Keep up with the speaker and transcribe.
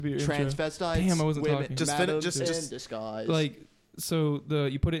transvestites. Damn, I wasn't women, talking. Just madams just in disguise. Like, so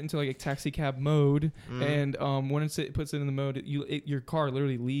you put it into like a taxi cab mode, and when it puts it in the mode, your car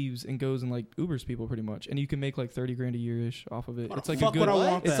literally leaves and goes and like Ubers people pretty much, and you can make like $30,000 a year-ish off of it. It's like a good.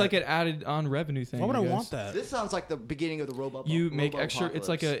 It's like an added on revenue thing. Why would I want that? This sounds like the beginning of the robot. You make extra. It's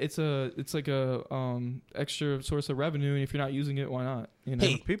like a extra source of revenue, and if you're not using it, why not? You know?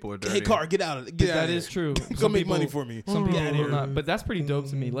 Hey, people are dirty. Hey, car, get out of it. That is true. Go make money for me. Some people Get will out of not, here. but that's pretty dope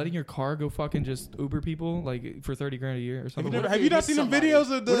to me. Letting your car go fucking just Uber people like for $30,000 a year or something. Have you not seen them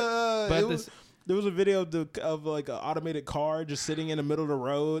videos of there was a video of like an automated car just sitting in the middle of the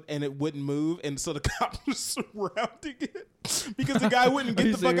road and it wouldn't move, and so the cops was surrounding it because the guy wouldn't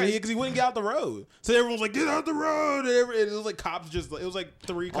get the fuck out because he wouldn't get out the road. So everyone was like, "Get out the road!" And it was like cops it was like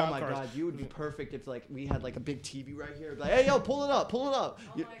 3 cop cars. Oh my god, you would be perfect if like we had like a big TV right here. Like, hey yo, pull it up.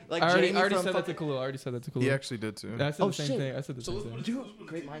 Like I Jamie already from said that to Khalil. He actually did too. I said the same shit. thing. I said the same thing. Dude,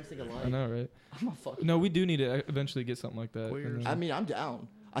 great minds think alike. I know, right? I'm a fucking. No, we do need to eventually get something like that. Weird. I mean, I'm down.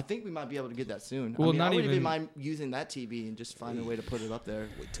 I think we might be able to get that soon. Well, I mean, not I wouldn't even- even mind using that TV and just find a way to put it up there.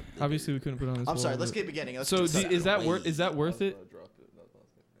 Obviously, we couldn't put it on this. I'm sorry. wall, Let's but- keep beginning. Let's So keep is that worth it?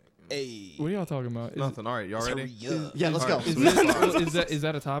 Hey, What are y'all talking about? Nothing. All right, y'all ready? Yeah, let's go. Is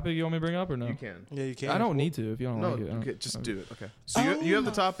that a topic you want me to bring up or no? You can. yeah, you can. I don't need to if you don't No, like it. I you don't- can, just do it. Okay. So you have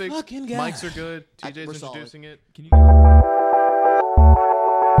the topics. fucking God. Mics are good. We're TJ's solid. introducing it. Can you?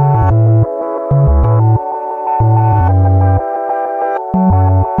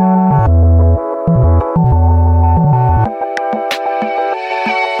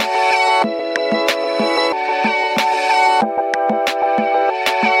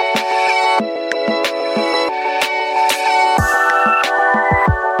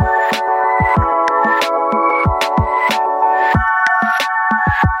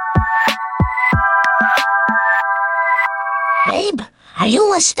 Babe, are you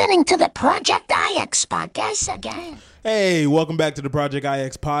listening to the Project IX podcast again? Hey, welcome back to the Project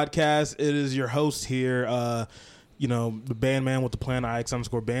IX podcast. It is your host here, the band man with the Plan IX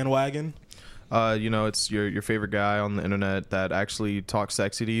 _ bandwagon. It's your favorite guy on the internet that actually talks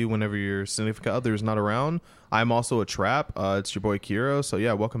sexy to you whenever your significant other is not around. I'm also a trap. It's your boy Kiro. So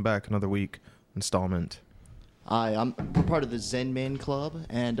yeah, welcome back, another week installment. We're part of the Zen Man Club,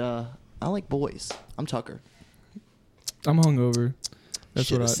 and I like boys. I'm Tucker. I'm hungover. That's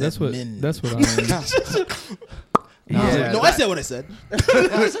Should've what said men. That's what I am. Yeah, I said what I said.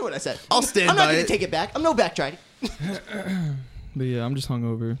 I said what I said. I'll stand I'm not by going it. to take it back. I'm no backtracking. But yeah, I'm just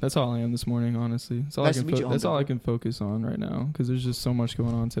hungover. That's all I am this morning, honestly. That's all Nice I to can. meet you, That's all I hungover. can focus on right now because there's just so much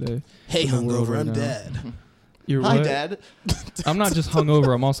going on today. Hey, in the world hungover, right I'm now. dead. You're Hi, what? Dad. I'm not just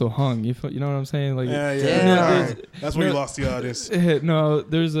hungover. I'm also hung. You know what I'm saying? Like, Yeah. All there's- right. That's where you lost the audience. no,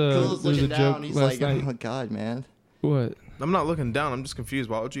 there's Phil's a looking joke down. He's last like, night. oh, God, man. What? I'm not looking down. I'm just confused.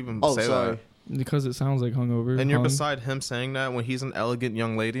 Why would you even Oh, say sorry. Because it sounds like hungover. that? And you're hung. beside him saying that when he's an elegant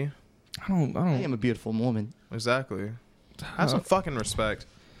young lady. I don't. I am a beautiful woman. Exactly. Have some fucking respect.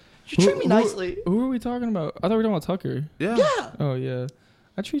 You treat me nicely. Who are we talking about? I thought we were talking about Tucker. Yeah. Yeah. Oh yeah.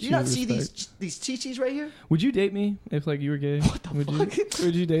 I treat Do you. you not with see respect. these chi-chis right here? Would you date me if like you were gay? What the would fuck? You,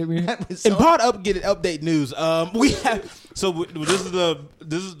 would you date me? That was In so- pod update news, we have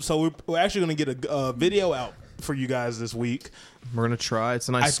we're actually going to get a video out for you guys this week. We're gonna try. It's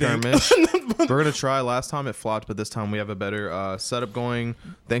a nice I think. skirmish. We're gonna try. Last time it flopped, but this time we have a better setup going.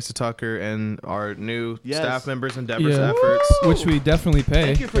 Thanks to Tucker and our new Yes. staff members and Deborah's Yeah. efforts. Which we definitely pay.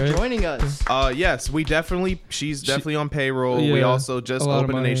 Thank you for right? joining us. Yes, we definitely. She's definitely on payroll. We Yeah, also just a lot of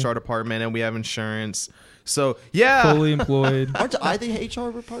opened an money. HR department and we have insurance. So yeah. Fully employed. Aren't I the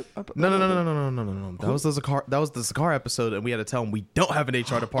HR part? No. That was the Zakar. That was the Zakar episode, and we had to tell him we don't have an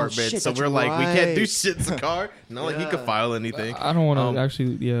HR department. shit, so that's we're like, we can't do right. shit, Zakar. Not like he could Yeah. file anything. I don't want to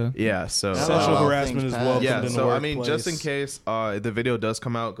actually. Yeah. Yeah. So. That's Sexual all harassment things is passed. welcomed Yeah, in the so I workplace. mean, just in case the video does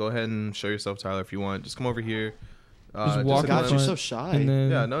come out, go ahead and show yourself, Tyler, if you want. Just come over here. Just walk God, in you're front, so shy. And then,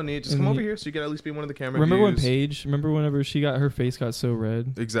 Yeah, no need. Just and come then over you- here so you can at least be one of the camera Remember when views. Paige? Remember whenever she got her face got so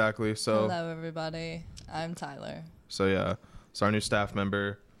red? Exactly. So Hello, everybody. I'm Tyler. yeah. So our new staff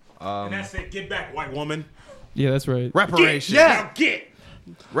member. And that's it. Get back, white woman. Yeah, that's right. Reparations. Now get.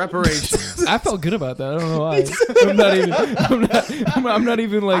 Reparations. I felt good about that. I don't know why. I'm not even. I'm not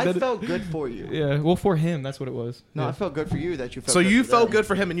even like I that. felt good for you. Yeah. Well, for him, that's what it was. No, Yeah. I felt good for you that you felt So good you for felt them. good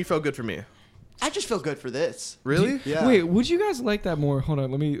for him and you felt good for me. I just feel good for this. Really? Yeah. Wait, would you guys like that more? Hold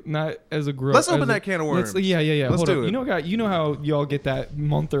on, let me not as a grow. Let's open as a- that can of let's- worms. Yeah. Let's Hold do on. it. You know how y'all get that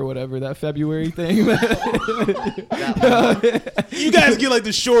month or whatever, that February thing. You guys get like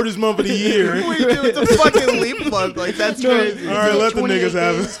the shortest month of the year. We do. It's a fucking leap month. Like that's crazy. All right, let the 28 niggas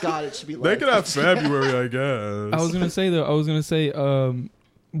have days, it. God, it should be like February, I guess. I was gonna say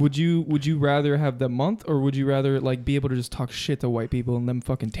would you rather have the month, or would you rather like be able to just talk shit to white people and them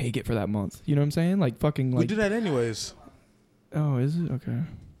fucking take it for that month? You know what I'm saying? Like fucking like. We do that anyways. Oh, is it? Okay.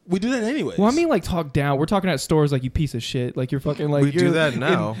 We do that anyways. Well, I mean, like talk down. We're talking at stores like you piece of shit. Like you're fucking like We do that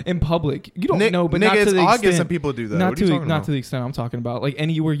now. in public. You don't know, but nigga, not to it's the August extent. and people do that. Not What are you to talking not about? to the extent I'm talking about. Like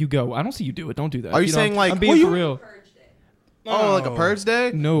anywhere you go, I don't see you do it. Don't do that. Are you saying, like- I'm being Well, for real? Oh, like a purge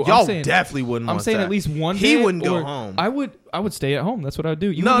day? No, y'all I'm saying, definitely wouldn't. I'm want saying that. at least one. He day, wouldn't go or home. I would stay at home. That's what I'd do.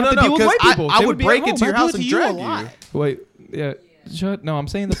 You No, wouldn't no, have to no, deal with 'cause white people. I They would be at break home. into your I do house it and to you a drag you. lot. Wait, yeah. Shut. No, I'm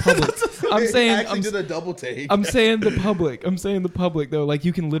saying the public. I'm saying. a double take. I'm saying the public. I'm saying the public though. Like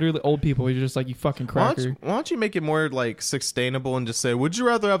you can literally old people. You're just like you fucking cracker. Why don't you make it more like sustainable and just say, would you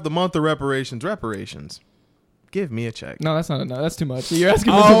rather have the month or reparations? Reparations. Give me a check. No, that's not enough. That's too much. You're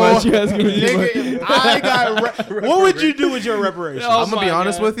asking for too much. You're asking for too much. Nigga, I got. What would you do with your reparations? Oh I'm gonna be my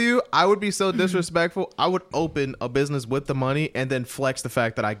honest God. with you. I would be so disrespectful. I would open a business with the money and then flex the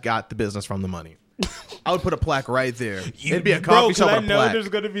fact that I got the business from the money. I would put a plaque right there. It'd be a Bro, coffee 'cause shop I with a know plaque. there's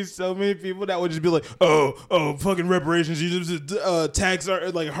gonna be so many people that would just be like, oh, fucking reparations. You just tax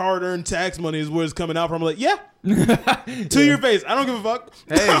like hard earned tax money is where it's coming out from. I'm like, yeah, to your face. I don't give a fuck.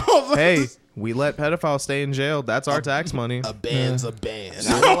 Hey, we let pedophiles stay in jail. That's our tax money. a ban's a ban.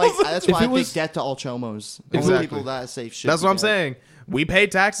 That's why I it was- think death to all chomos. Exactly. Only people that safe shit. That's what I'm together. saying. We pay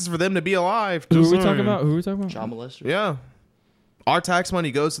taxes for them to be alive. Who are Just we saying. talking about? Who are we talking about? Child molester. Yeah. Our tax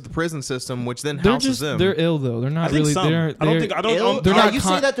money goes to the prison system, which then They're houses just them. they're ill though. They're I not think really. some. They're I don't think. I don't. Ill? They're Yeah, not. you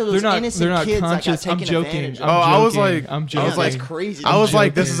say that to those they're not, innocent they're not kids that got conscious. I'm taken joking. advantage I'm of. I was joking. like, I'm I joking. was like, That's crazy. I was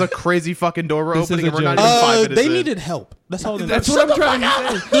like, joking. this is a crazy fucking door we're This is opening, and a we're not joke. even 5 minutes They in. needed help. That's all. That's what I'm trying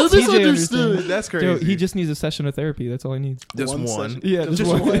to say. You TJ misunderstood. understands. That's Dude, crazy. he just needs a session of therapy. That's all he needs. Just One one. session. Yeah,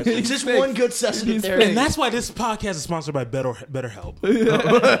 just one. It's just one good session of He's therapy. And that's why this podcast is sponsored by BetterHelp.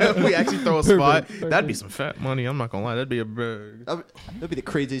 If we actually throw a spot, Perfect. that'd be some fat money. I'm not gonna lie, that'd be a big. That'd be the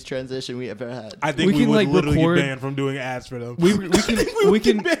craziest transition we ever had. I think We we, can, would like, literally record- get banned from doing ads for them. We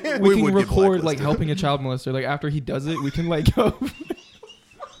can We would get record like blacklisted. helping a child molester. Like after he does it, we can like go.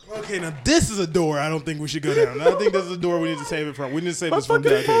 Okay, now this is a door I don't think we should go down. I think this is a door we need to save it from. We need to save this from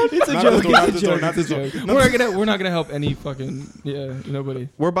that. It's a Not joke. this door, not It's this a door, joke. not It's a this joke. door. We're not gonna help any fucking nobody.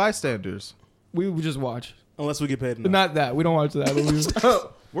 We're bystanders. We just watch. Unless we get paid enough. Not that we don't watch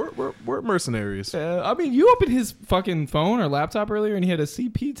that. But We're mercenaries. I mean, you opened his fucking phone or laptop earlier, and he had a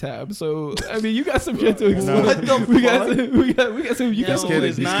CP tab. So I mean, you got some shit to explain. What the we got some. You No, got some. kidding,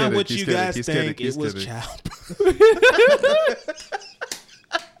 it's he's not kidding, what he's you kidding, guys he's kidding, think. he's It was kidding. child.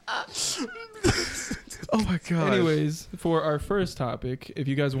 Oh my god. Anyways, for our first topic, if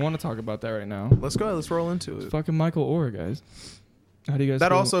you guys want to talk about that right now, let's go ahead. Let's roll into it. fucking Michael Orr, guys. How do you guys? That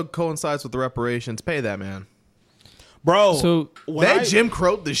feel? also coincides with the reparations. Pay that man. Bro, So when They I- Jim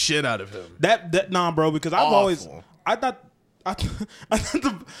Crow'd the shit out of him. that nah, bro, because I've Awful. always I thought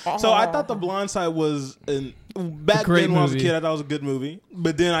the Blind Side was back great then when I was a movie. kid. I thought it was a good movie,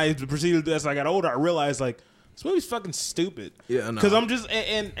 but then I proceeded as I got older. I realized like this movie's fucking stupid. Yeah, no. Because I'm just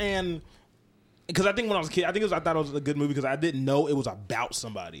and because I think when I was a kid, I thought it was a good movie because I didn't know it was about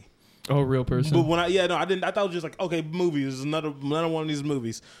somebody. oh, real person. But when I didn't. I thought it was just like okay, movie is another one of these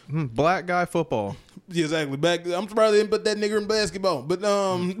movies. Black guy football. Yeah, exactly. Back, I'm surprised they didn't put that nigger in basketball, but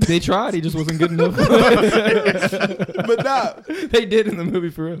They tried. He just wasn't good enough. but nah. They did in the movie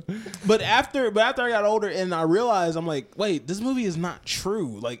for real. But after I got older and I realized, I'm like, wait, this movie is not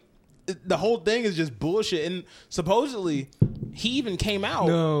true. Like, the whole thing is just bullshit. And supposedly, he even came out.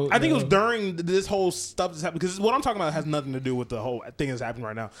 No, I think it was no. during this whole stuff that's happening. Because what I'm talking about has nothing to do with the whole thing that's happening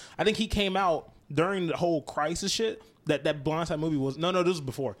right now. I think he came out during the whole crisis shit. That Blindside movie was this was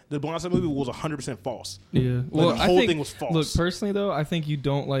before. The Blindside movie was 100% false. Yeah. the whole thing was false. Look, personally though, I think you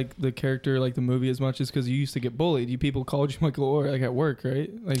don't like the character, like the movie, as much as because you used to get bullied. You people called you Michael Orr like at work, right?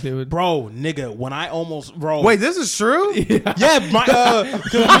 Like they would. Bro, nigga, when I almost Wait, this is true? Yeah, my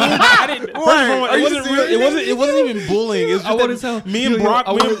I didn't. First of all, Are it you wasn't real. It wasn't even bullying. It was I just wanna that tell- me and yo, Brock.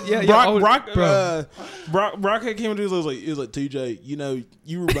 I me wanna- and yeah, Brock. I wanna- Brock had came to us. He was like, TJ,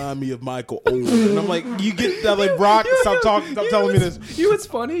 you remind me of Michael Orr, and I'm like, you get that? Like, Brock, stop telling me this. You know what's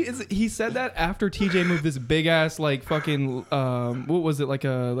funny is he said that after TJ moved this big ass like fucking what was it, like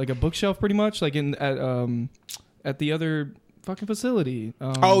a bookshelf pretty much, like at the other fucking facility.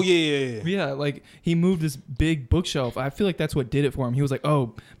 Oh yeah. Yeah, like he moved this big bookshelf. I feel like that's what did it for him. He was like,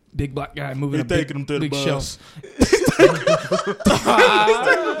 oh, big black guy moving They a big, taking him to the big bus. shelf.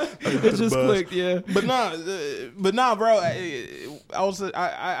 It just bus. clicked, yeah. But nah, bro.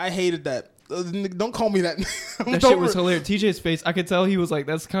 I hated that. Don't call me that. That shit was hilarious. TJ's face, I could tell he was like,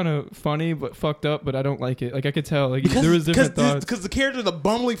 that's kind of funny, but fucked up, but I don't like it. Like, I could tell. Like, there was different thoughts. Because the character's a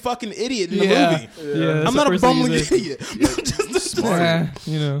bumbling fucking idiot in the Yeah. movie. Yeah, that's I'm the not a first thing you bumbling said. idiot. smart.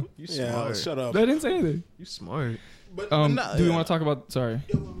 You know, You Yeah, smart. shut up. I didn't say anything. You smart. But, Do we want to talk about? Sorry,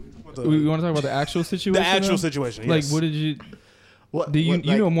 we want to talk about the actual situation. the actual though? situation? Like, Yes. what did you? What Do you what,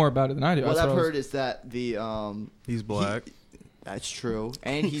 you like, know more about it than I do? What That's I've what I was- heard is that the He's black. that's true,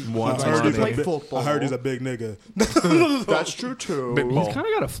 and he Wants used to money. play football. I heard he's a big nigga. That's true too. Big ball. He's kind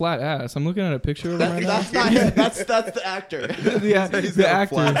of got a flat ass. I'm looking at a picture of him right now. That's not him. That's the actor. Yeah, He's the got a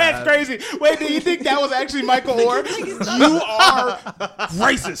actor. flat That's crazy. Wait, do you think that was actually Michael Orr? You are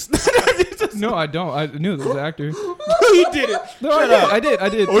racist. No, I don't. I knew it was the actor. He did it. No, Shut I up. did. I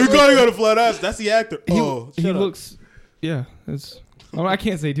did. Oh, you kind of got a flat ass. That's the actor. He, Oh, he shut up. looks. Yeah, it's. I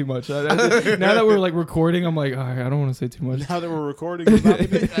can't say too much. Now that we're like recording, I'm like, all right, I don't want to say too much. Now that we're recording, it's not the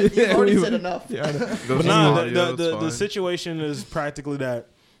big- You've already we- said enough. Yeah, I know. Goes But in nah, audio, it's the fine. situation is practically that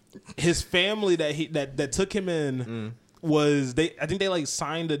his family that took him in was I think they like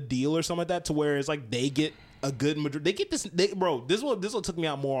signed a deal or something like that to where it's like they get a good majority. They get this, this one took me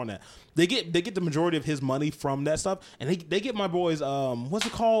out more on that. They get the majority of his money from that stuff, and they get my boys. What's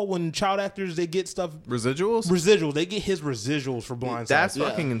it called when child actors they get stuff Residuals? residuals? They get his residuals for Blindside. That's Yeah.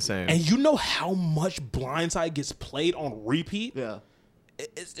 fucking insane. And you know how much Blindside gets played on repeat? Yeah.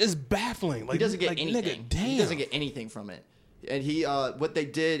 It's baffling. Like He doesn't get like, anything. Nigga, damn. He doesn't get anything from it. And he, what they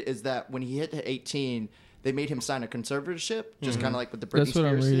did is that when he hit 18, they made him sign a conservatorship, just kind of like with the Britney That's what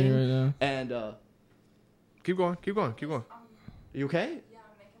I'm Spears reading thing. right now. And keep going. Keep going. Keep going. you okay? Yeah,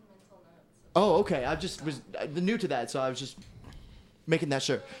 I'm making mental notes. Oh, okay. I just was new to that, so I was just making that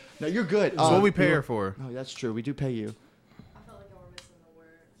sure. No, you're good. That's what we pay her for. Oh, that's true. We do pay you. I felt like I were missing the word.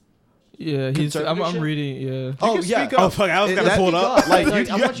 Yeah, he's. I'm Conservatorship? reading. Yeah. Oh, can yeah. speak Oh fuck! I was gonna That- pull it up. Like, You- I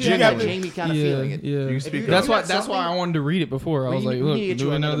you- want you to you have got that me. Jamie kind of Yeah, feeling. yeah. You speak That's up. why. That's why I wanted to read it before. I Well, was you- like, we look, need to get do you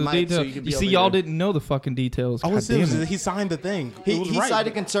we know another the mic so details? you can You be see, over y'all there. didn't know the fucking details. I God was damn serious. it. He signed the thing. He was He right. signed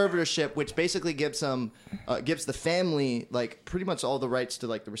a conservatorship, which basically gives the family like pretty much all the rights to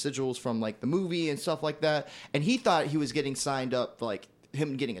like the residuals from like the movie and stuff like that. And he thought he was getting signed up for, like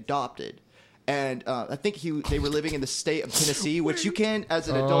him getting adopted. And I think they were living in the state of Tennessee, which you can as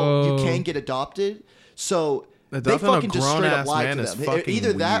an adult you can get adopted. So Adopting they a fucking just straight up grown-ass lied man to is them. fucking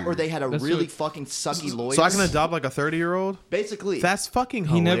Either that or weird. they had a That's really what- fucking sucky lawyer. So I can adopt like a 30-year-old? basically. That's fucking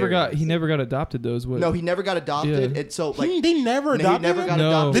He hilarious. never got adopted. Though, is what? No, he never got adopted. Yeah. And so like They never he adopted never him? got No.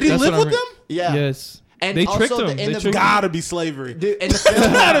 adopted. Did he That's live what with I'm them? Yeah. Yes. And They also tricked the- him. in They the tricked him. Gotta be slavery. Dude, in the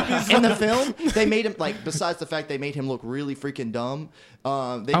film, in the film, they made him like. Besides the fact they made him look really freaking dumb,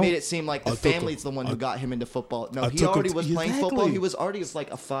 they made it seem like the family's the one who got him into football. No, he took already him- was playing Exactly. football. He was already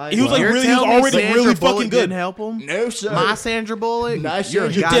like a 5. He was like You're really, he was telling me already Sandra really Bullock fucking didn't good. help him? No, sir. My Sandra Bullock? Nice, You're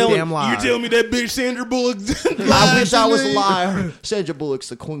a you're goddamn liar. You telling me that bitch Sandra Bullock? I wish I was a liar. Sandra Bullock's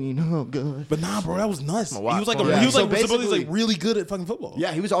the queen. Oh god. But nah, bro, that was nuts. He watch was like, porn. he was So like, supposedly basically- like really good at fucking football.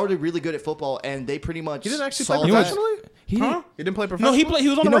 Yeah, he was already really good at football, and they pretty much. He didn't actually saw play that. professionally? He Huh? He didn't play No, professionally? he played. He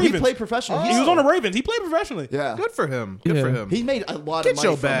was on You the know, he Ravens. played professional. He was on the Ravens. He played professionally. Yeah, Good for him. Good Yeah. for him. he made a lot Get of money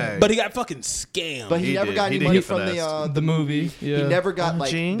your from bag. it. But he got fucking scammed. But he He never did. got He any did money get from finessed. the movie. Yeah. He never got Oh,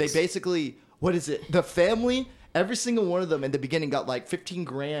 like jinx. they basically what is it? The family, every single one of them in the beginning got like 15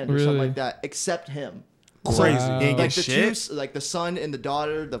 grand or something Really? like that, except him. Crazy. Wow. He ain't Like get the shit. two, like the son and the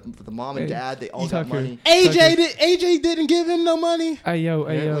daughter, the mom and Hey, dad, they all you got talk here. money. AJ didn't give him no money. Hey yo,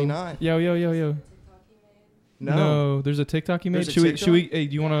 Apparently not. yo. No. No, there's a TikTok you made. There's a Should we? TikTok? Hey,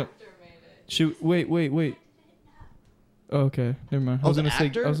 do you wanna? Actor made it. Should wait. Oh, okay, never mind. I Oh, was the gonna say.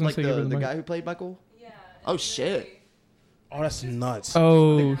 actor, I was gonna like say give her the mic. guy who played Michael. Yeah. Oh shit! Oh, that's nuts.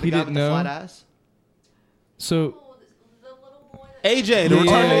 Oh, The he guy didn't with the flat know. ass. So Oh, the little boy that AJ, the yeah,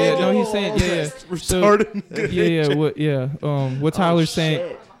 retarded. no, he's saying yeah. So Retarded. what Tyler's saying.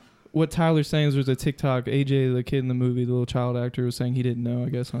 Shit. What Tyler's saying is there's a TikTok. AJ, the kid in the movie, the little child actor, was saying he didn't know. I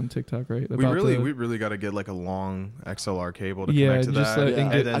guess on TikTok, right? We About really got to get like a long XLR cable to Yeah, connect to just that. like- and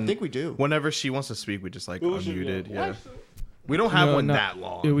Yeah, get- then I think we do. Whenever she wants to speak, we just like We should unmuted. go. Yeah. We don't have No, one no. that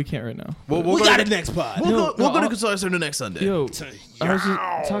long. Yeah, we can't right now. We'll We go got to- it next pod. We'll No, go, we'll no, go to I'll- Consortium next Sunday. Yo, I was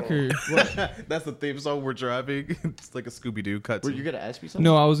just, Tucker. That's the theme song we're driving. It's like a Scooby Doo cut. Were you gonna ask me something?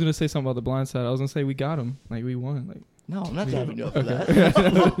 No, I was gonna say something about the blind side. I was gonna say we got him. Like we won. Like No, I'm not having you up for that.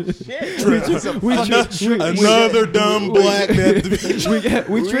 Another dumb black man.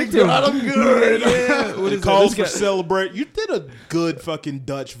 we tricked him. got him good. Yeah, what is that? Calls This for guy- celebrate. You did a good fucking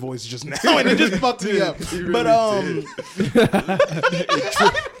Dutch voice just now, and it just fucked me up. But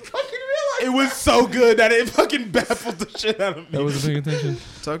it was so good that it fucking baffled the shit out of me. That wasn't paying attention.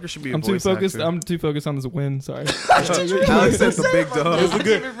 Tucker should be a I'm too voice focused. actor. I'm too focused on this win. Sorry. Alex said the big dog.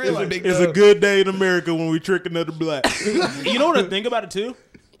 It's a good day in America when we trick another black. You know what I think about it too?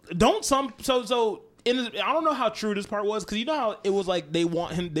 Don't some so in I don't know how true this part was because you know how it was like they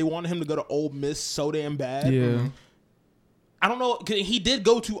wanted him to go to Ole Miss so damn bad. Yeah. I don't know. 'Cause he did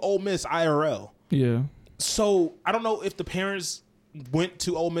go to Ole Miss IRL. Yeah. So I don't know if the parents went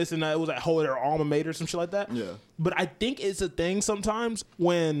to Ole Miss and it was at their alma mater or some shit like that. Yeah. But I think it's a thing sometimes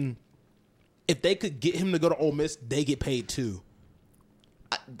when if they could get him to go to Ole Miss, they get paid too.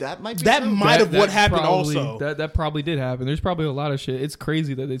 That might be That true. might have what That's happened probably, also. That probably did happen. There's probably a lot of shit. It's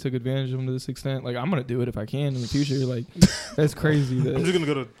crazy that they took advantage of him to this extent. Like, I'm going to do it if I can in the future. Like, that's crazy. I'm just gonna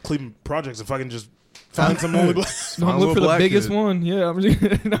go to Cleveland Projects if I can just find some only black. I'm looking for the black biggest kid. one. Yeah, I'm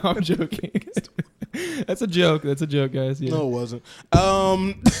just, no, I'm joking. That's a joke. That's a joke, guys. Yeah. No, it wasn't.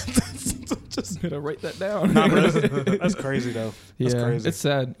 Just gonna write that down. Nah, bro, that's crazy though. That's yeah, crazy. it's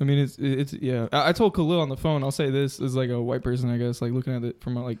sad. I mean, it's yeah. I told Khalil on the phone. I'll say this as like a white person, I guess, like looking at it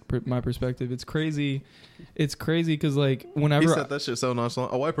from my perspective. It's crazy. It's crazy because like whenever He said that shit so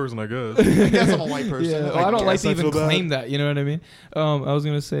nonchalant. A white person, I guess. I guess I'm a white person. yeah, well, I don't like guess to I even feel bad. claim that. You know what I mean? I was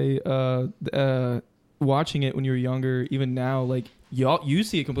gonna say, watching it when you were younger, even now, like you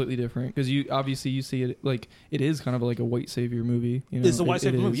see it completely different because you see it like it is kind of like a white savior movie. You know? It's a white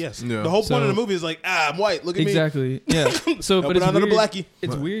savior it movie. is. Yes. Yeah. The whole point of the So- movie is like, I'm white. Look at me. Exactly. Yeah. So, but Helping it's out another weird. blackie.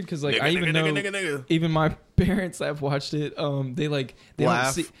 It's weird because like Nigga, I even nigga, know nigga, nigga. even my parents that have watched it. They Laugh.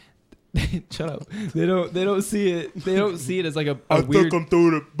 don't see. Shut up. They don't see it. They don't see it as like a I weird. took him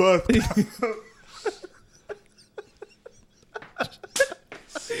through the bus.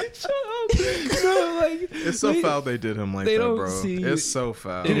 Shut up. No, like It's so foul they did him like they that, don't bro. see- It's so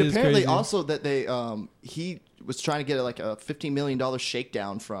foul. It And is apparently crazy. also that they he was trying to get like a $15 million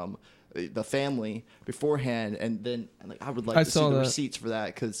shakedown from the family beforehand, and then like I would like I to see saw the that. receipts for that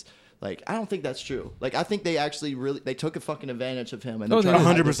because like I don't think that's true. Like I think they actually they took a fucking advantage of him and Oh, they're they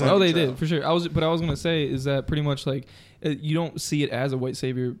trying did. to hide this 100%. Oh, they fucking did for sure. I was gonna say is that pretty much like you don't see it as a white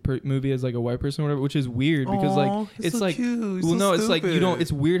savior movie as like a white person or whatever, which is weird because Aw, like he's it's so like cute. He's well so no, it's like you don't. stupid.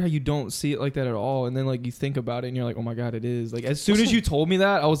 It's weird how you don't see it like that at all, and then like you think about it and you're like, oh my god, it is. Like as soon as you told me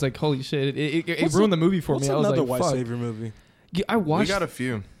that, I was like, holy shit, it ruined the movie for What's me. I was another like, white fuck. savior movie? Yeah, I We watched. got a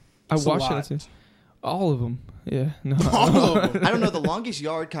few. I It's a watched lot. it. All of them. Yeah. No. All of them. I don't know. The Longest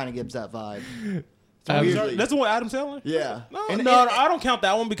Yard kind of gives that vibe. Adam- Weirdly. That's the one Adam Sandler. Yeah. No, And- no, and- I don't count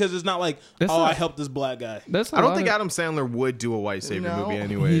that one because it's not like, That's oh, not- I helped this black guy. That's. I don't think Adam Sandler would do a white savior No. movie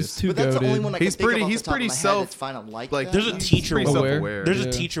anyways. He's too But that's the only goated. one I He's can think pretty- of off he's the top pretty of my head self- that's kind of like like, that. There's a teacher pretty one. self-aware. There's a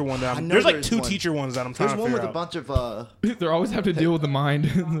Yeah. teacher one. That I I'm, know there's like there's two one. teacher ones that I'm trying There's to one figure with a out. bunch of They're always have to deal with the mind.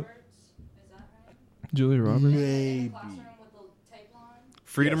 Roberts, is that right? Julia Roberts. Maybe. Classroom with the tape line.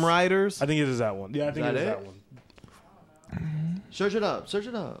 Freedom Yes. Riders. I think it is that one. Yeah, I think that it is it? that one. Search it up. Search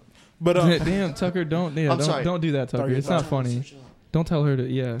it up. But Damn, Tucker, don't. Yeah, I'm sorry. don't do that, Tucker. Sorry, It's not sorry. funny. Don't tell her to.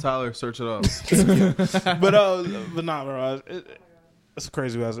 Yeah. Tyler, search it up. but not, bro. It's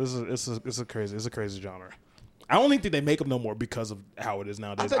crazy, guys. It's a crazy genre. I don't think they make them no more because of how it is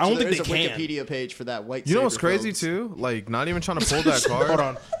nowadays. I don't think there's they a can. Wikipedia page for that white. You know what's savior crazy folks. too? Like, not even trying to pull that card. Hold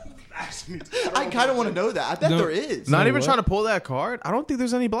on. I kind of want to know that. I bet No. there is. Not No, even what? trying to pull that card. I don't think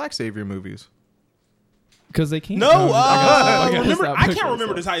there's any black savior movies. Because they can't. No, I gotta remember, stop I pushing can't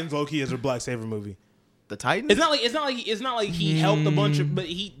remember the myself. Titans low-key as a black savior movie. The Titans. It's not like he helped a bunch of, but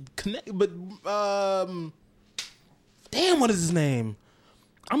he connect. But damn, what is his name?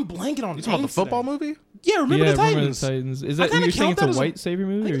 I'm blanking on. You talking about the football movie? Yeah, remember Yeah, the Titans? remember the Titans. Is I that kinda you're saying count it's that a as a- white savior I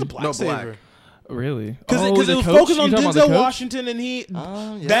movie? think Or? it's a black No, savior. black. Really? Because Oh, it the was coach? focused You on talking about the Denzel coach? Washington and he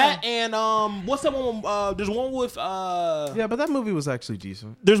Yeah. that and what's that one? There's one with Yeah, but that movie was actually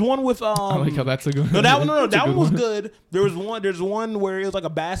decent. there's one with I like how that's a good. no that one That's a that good one was good. There's one where it was like a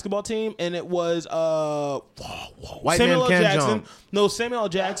basketball team and it was White Samuel Man L. Can't Jackson. Jump. No, Samuel L.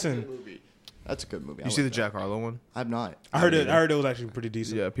 Jackson. That's a good movie. You see the Jack Harlow one? I'm not. I heard it was actually pretty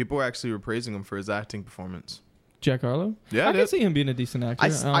decent. Yeah, people were actually praising him for his acting performance. Jack Harlow. Yeah, I it can is. see him being a decent actor. I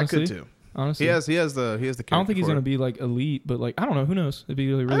honestly. could too. Honestly, He has the character. I don't think he's for gonna it. be like elite, but like I don't know. Who knows? It'd be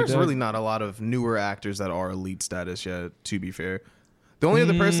really There's bad. really not a lot of newer actors that are elite status yet. To be fair, the only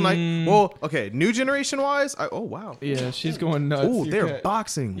other person new generation wise. Oh wow. Yeah, she's going nuts. Oh, You they're can't-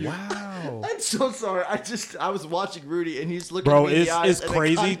 boxing. Wow. I'm so sorry. I was watching Rudy and he's looking Bro, at me in the eyes, it's and the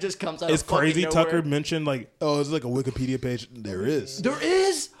crazy. cunt just comes out It's of fucking crazy. nowhere. Tucker mentioned like, oh, it's like a Wikipedia page. There is. There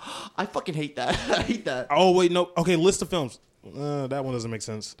is. I fucking hate that. I hate that. Oh wait, no. Okay, list of films. That one doesn't make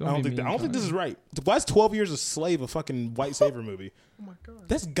sense. Don't I don't be think. mean, I don't think this Connor. is right. Why is 12 Years a Slave a fucking white savior movie? Oh my god,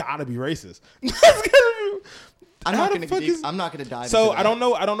 that's gotta be racist. That's gotta be. I'm How not the gonna. fuck Deep, is- I'm not gonna dive. So into I don't that.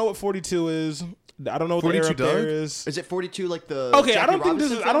 know. I don't know what 42 is. I don't know what the 42 era up there Doug? is. Is it 42 like the? Okay, I Jackie don't think this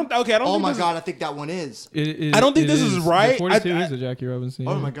Robinson is. I don't. film? Okay, I don't. Oh think my this god, I think that one is. It I don't think it this is right. 42 I- is a Jackie Robinson.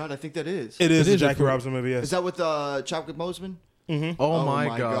 Oh yeah. my god, I think that is. It is It a is Jackie a- Robinson movie. Yes. Is that with Chadwick Boseman? Oh,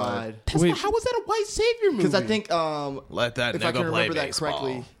 my god. That's Wait. not, how was that a white savior movie? Because I think Let that if I nigga can play remember that baseball.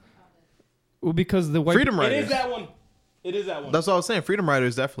 correctly, Well, because the white Freedom it Riders. is that one. It is that one. That's what I was saying. Freedom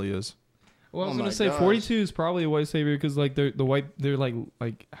Riders definitely is. Well, I was Oh gonna my say gosh. 42 is probably a white savior because like they're like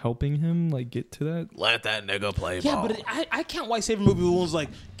helping him like get to that. Let that nigga play Yeah, ball. but I can't white savior movie when it's like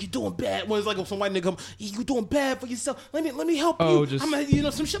you doing bad. When it's like some white nigga come, you doing bad for yourself. Let me help Oh, you.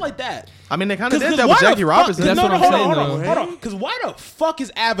 just- Some shit like that. I mean, they kind of 'Cause did that why with the Jackie fuck- Robinson. That's no, what no, I'm hold saying, on, though. hold on. Because why the fuck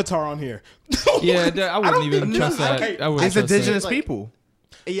is Avatar on here? Yeah, I wouldn't even think- trust that. okay. I wouldn't It's trust that. indigenous Like- people.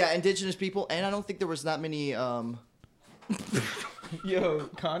 Yeah, indigenous people, and I don't think there was that many. Yo,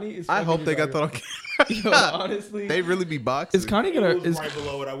 Connie is. I hope they got that on camera. Yo, honestly, They really be boxing. is Connie gonna It was is right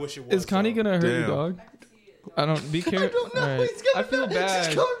below it. I wish it was. is Connie gonna hurt your Damn. dog? I don't be careful. don't know. Right. He's coming I feel back. He's bad.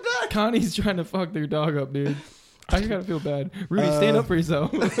 just coming back. Connie's trying to fuck their dog up, dude. I gotta feel bad. Rudy, stand up for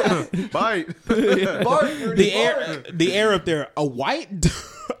yourself. Bite. the air up there.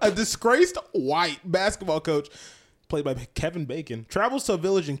 A disgraced white basketball coach, played by Kevin Bacon, travels to a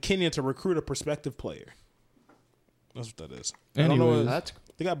village in Kenya to recruit a prospective player. That's what that is. I don't know. Anyways. That's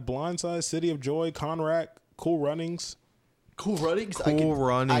They got Blindside, City of Joy, Conrack, Cool Runnings. cool runnings. Cool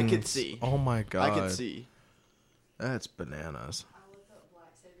running. I could see. Oh my god. I could see. That's bananas. I looked up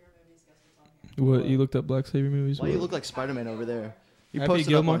Black Savior movies. Guess what's on here? What, you looked up Black Savior movies? Why do you What? look like Spider-Man over there? You Happy posted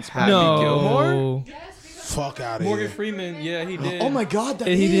Gilmore? up on Spider-Man. Happy No. Gilmore? Yes, because Fuck out of Morgan here. Freeman. Yeah, he did. Oh my god, that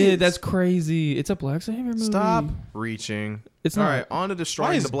Yeah, he is. did. That's crazy. It's a Black Savior movie. Stop reaching. It's All not. right, on to Why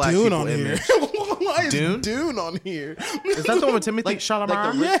destroying is the black Dune people on here? image. Why is Dune? Dune on here? Is that the one with Timothy Like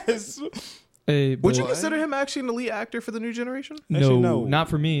Chalamet? the- Yes. Hey, Would you but- consider him actually an elite actor for the new generation? No, Actually, no. not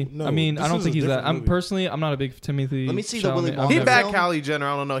for me. No, I mean, this I don't is think a he's that. different I'm movie. personally, I'm not a big Timothy. Let me see the Chalamet. Willy I'll Wonka He never- back- back Kylie Jenner.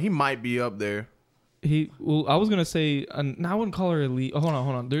 I don't know. He might be up there. Well, I was gonna say, now I wouldn't call her elite. Oh, hold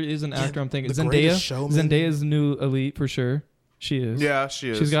on. There is an actor I'm thinking. The Zendaya. Greatest Showman. Zendaya is the new elite for sure. She is. Yeah, she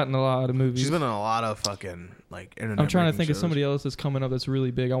is. She's gotten a lot of movies. She's been in a lot of fucking like internet. I'm trying to breaking think of shows. somebody else that's coming up that's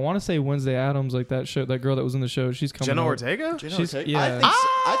really big. I want to say Wednesday Addams, like that show, that girl that was in the show. She's coming. Jenna up. Ortega. Jenna She's- Ortega? yeah.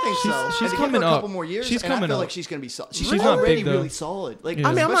 I think so. She's And to give coming her a up. couple more years. She's and I coming feel up. like she's gonna be solid. She's She's not already big, though. really solid. Like Yeah.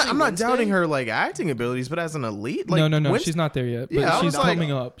 I mean, I'm especially not Wednesday. doubting her like acting abilities, but as an elite, like no, when- she's not there yet. But Yeah, I she's was like-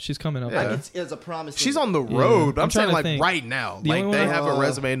 coming up. She's coming up. Yeah. I could see as a promise. She's on the Yeah. road. But I'm I'm saying trying to like think. right now, The like only they one- have a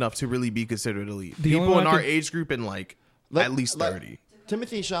resume enough to really be considered elite. The only People one in I our could- age group and like Let- at least let- 30.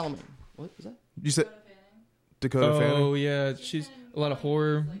 Timothy Chalamet. What is that? You said Dakota Oh Fanning. yeah, she's a lot of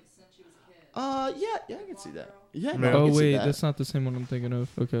horror. like since she was a kid. Yeah, I can see that. Yeah, Yeah. no, I Oh can see wait, that. that's not the same one I'm thinking of.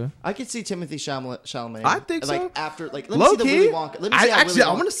 Okay. I could see Timothy Chalamet. I think like, so. After like let me Low see the key, Willy Wonka. Let me I see how actually Willy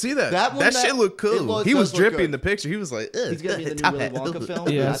I Wonka- want to see that. That one, That shit looked cool. it He was does look drippy good. in the picture. He was like, He's gonna be in the new Willy Wonka film.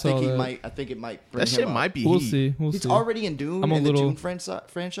 Yeah, and I I think saw he that. might. I think it might. Bring that shit him up. might be. We'll heat. see. We'll He's see. already in Dune I'm a in the little- Dune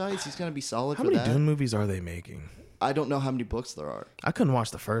franchise. He's gonna be solid How for many that. Dune movies are they making? I don't know how many books there are. I couldn't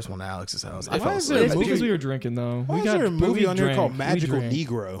watch the first one at Alex's house. I Why fell is there a asleep. It's movie- because we were drinking though. Why we is got there a movie on here drank. called We Magical drank.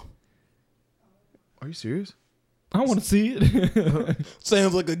 Negro? Are you serious? I want to see it.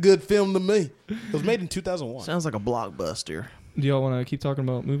 Sounds like a good film to me. It was made in 2001. Sounds like a blockbuster. Do y'all want to keep talking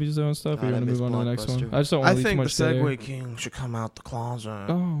about movies and stuff, or God, you I want to miss move on to the next one? Blockbuster. I just don't I want to leave too think the much dead air. Segway King should come out the closet.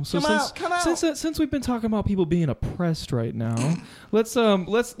 Oh, so Come out. since we've been talking about people being oppressed right now, let's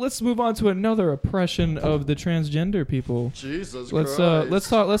move on to another oppression of the transgender people. Jesus Let's talk. Let's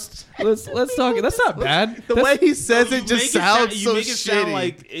talk. That's not bad. The way he says it just sounds you so make it sound shitty.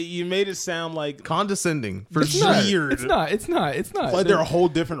 like you made it sound like Condescending for It's sure. not. weird. It's not. It's not. It's not. like they're a whole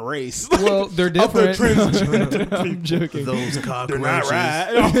different race. well, they're Of the different. I'm joking. Those They're cockroaches. not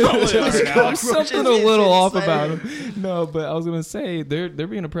right. There's something a little off insane. about them. No, but I was gonna say they're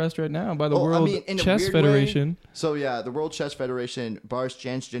being oppressed right now by the Well, I World mean, in a Chess weird way- Federation. So yeah, the World Chess Federation bars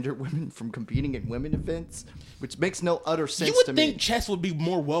transgender women from competing in women events, which makes no utter sense You would to think me. chess would be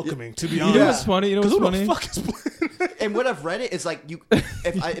more welcoming, to be You honest. know what's funny? You know what's Because funny? who the fuck is playing? And what I've read it is like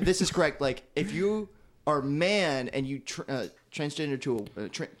if this is correct, like if you are a man and you transgender to a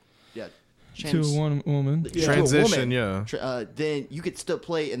To a woman. to a Transition, woman, yeah. then you could still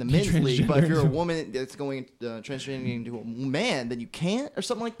play in the men's league. But if you're a Transgender. woman that's going transitioning into a man, then you can't, or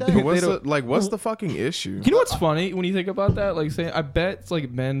something like that. But what's don't- what's the fucking issue? You know what's funny when you think about that? Like, saying, I bet it's like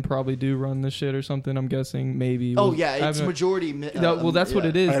men probably do run this shit or something. I'm guessing maybe. Oh Well, yeah, I it's haven't- majority. well, that's what yeah.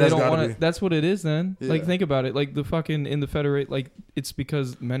 it is. It They has don't gotta want be. to. That's what it is. Then, like, Yeah. think about it. Like the fucking in the federate, like it's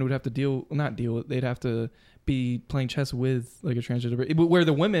because men would have to not deal with. They'd have to be playing chess with like a transgender. But where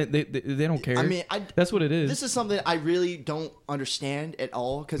the women, they don't care. I mean, that's what it is. This is something I really don't understand at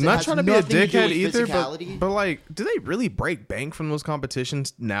all because I'm not trying to be a dickhead either, but like, do they really break bank from those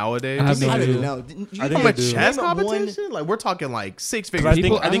competitions nowadays? I have no I idea. don't know. Didn't you I think From think a they do. chess One- competition? Like we're talking like six 'Cause figures. I think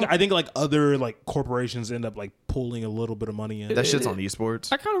People- I think like other like corporations end up like pulling a little bit of money in. That shit's on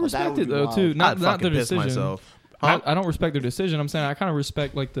esports. I kind of Well, that respect would it be though wild. too. Not I'd not fucking their piss decision. myself. I don't respect their decision. I'm saying I kind of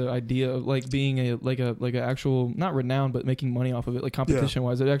respect like the idea of like being a actual, not renowned, but making money off of it, like competition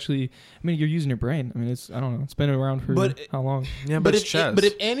wise. It actually, I mean, you're using your brain. I mean, I don't know, it's been around for how long? Yeah, but it's chess. But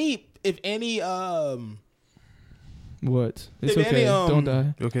if any what? It's okay. Don't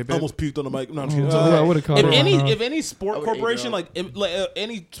die. Okay, babe? almost puked on the mic. No, I'm kidding. I would have called If any sport corporation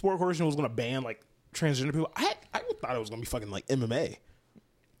any sport corporation was gonna ban like transgender people, I thought it was gonna be fucking like MMA.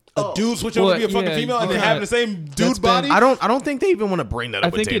 A dude switching over to be a fucking female and then having the same dude body. I don't think they even want to bring that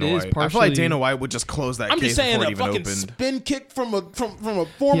up with Dana White. I feel like partially- Dana White would just close that I'm case just saying before it a even fucking opened. spin kick from a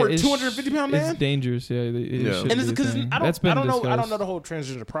former 250-pound man. It's dangerous. Yeah, it should And it's be a because thing. I That's don't been know discussed. the whole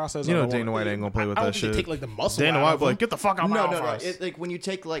transgender process. You know I don't Dana White ain't gonna play with I that don't think shit. They take like the muscle. Dana out White of be like, him. get the fuck out of my No. office. It, like when you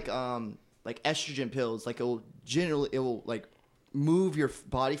take like estrogen pills, like it will like move your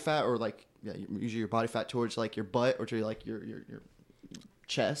body fat or like usually your body fat towards like your butt or to like your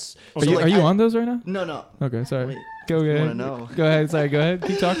chest. Are you on those right now? No. Okay, sorry. Wait, go ahead. wanna know? Go ahead. Sorry. Go ahead.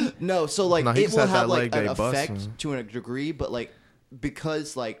 Keep talking. No, so like No, he it just will had have that like leg an day bust, effect man. to a degree, but like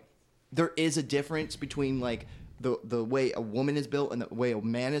because like there is a difference between like the way a woman is built and the way a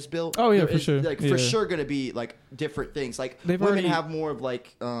man is built. Oh, yeah, there for is, sure. Like Yeah. for sure going to be like different things. Like They've women already- have more of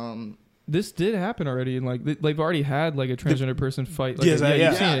like This did happen already, and like they've already had like a transgender person fight. Like, Yes, yeah, yeah.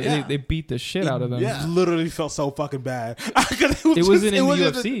 you've seen it. Yeah. They beat the shit out of them. It literally felt so fucking bad. It wasn't in the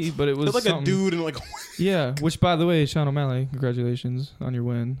UFC, but it was like something. a dude and like. Yeah, which by the way, Sean O'Malley, congratulations on your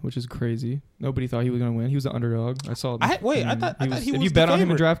win, which is crazy. Nobody thought he was gonna win. He was the underdog. I saw. I thought he If was you the bet on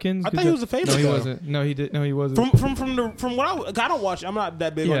him in favorite. DraftKings, I good thought he job. was the favorite, No, he though. wasn't. No, he did. No, he wasn't. From what I don't watch. I'm not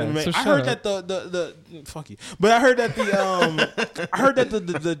that big Yeah, on MMA. so I shut heard up. that the fuck you. But I heard that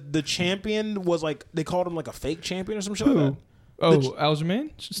the champion was like they called him like a fake champion or some shit like Who? that. Oh, Aljamain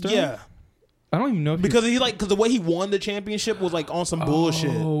Sterling? Yeah, I don't even know if because the way he won the championship was like on some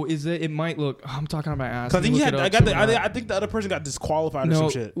bullshit. Oh, is it? It might look. I'm talking on my ass. Because Let me look it up. I think the other person got disqualified or No, some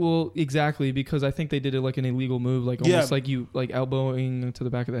shit. well, exactly, because I think they did it like an illegal move, like Yeah. almost like you like elbowing to the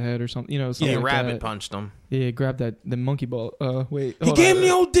back of the head or something. You know, something He like rabbit that. punched him. Yeah, grab the monkey ball. Wait, He hold gave on. me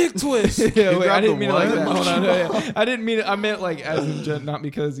the old dick twist. Yeah, wait, I grabbed didn't the mean it like what? that. Hold on, yeah. I didn't mean it. I meant like as in not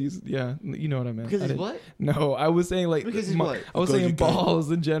because he's. Yeah, you know what I meant. because I he's didn't- what? No, I was saying like Because he's mo- what? I was Because saying you can.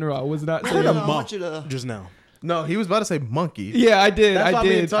 balls in general. I was not No, saying. no, I want you to. Just now. No, he was about to say monkey. Yeah, I did. That's what I I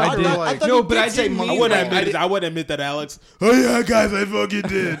mean, did. so I I did. thought- I thought No, you but did I say didn't monkey. mean I wouldn't it. admit it. I wouldn't admit that, Alex. Oh yeah, guys, I fucking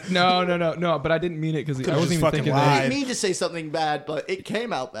did. No. But I didn't mean it because I Could've wasn't just even fucking thinking I that. lied. didn't mean to say something bad, but it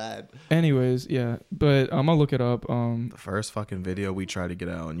came out bad. Anyways, yeah, but I'm gonna look it up. The first fucking video we try to get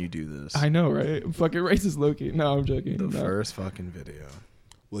out, and you do this. I know, right? Fucking racist Loki. No, I'm joking. The No. first fucking video.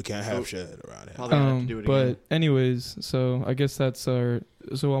 We can't have shit around here. Probably gonna have to do it But again. anyways, so I guess that's our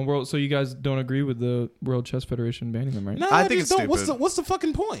on world. So you guys don't agree with the World Chess Federation banning them, right? No, I think just it's don't. stupid. What's the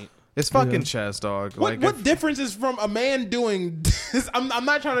fucking point? It's fucking Yeah. chess, dog. What Like, if- difference is from a man doing this? I'm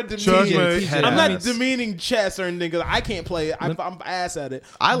not trying to Chess, demean. mate. Head I'm not ass. demeaning chess or anything because I can't play it. I'm ass at it.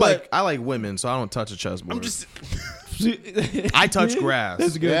 I But like women, so I don't touch a chessboard. I'm just. I touch grass.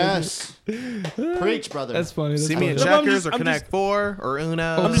 That's good. Yes. Preach, brother. That's funny. That's See me in funny. No, I'm checkers just- or I'm Connect just- 4 or Uno.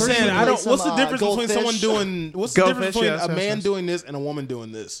 I'm just saying. Personally, I don't. some, What's the difference between goldfish. someone doing? What's the difference Goldfish, between yes, a man yes. doing this and a woman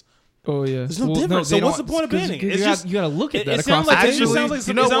doing this? Oh yeah. There's no difference. they So what's don't- the point of 'cause banning? you It's gotta- just- you gotta look at that It across sounds like the it just Actually, sounds like you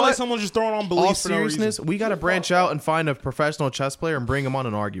some- know it sounds like what? someone's just throwing on All beliefs for no seriousness, reason. we got to branch out and find a professional chess player and bring him on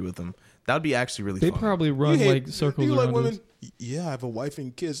and argue with him. That would be actually really They fun. probably run You hate- like circles you like around women? us. Yeah, I have a wife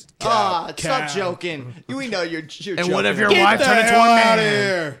and kids. Stop Cap. joking. We know you're And joking. what if your Get wife the turned into hell a out of man?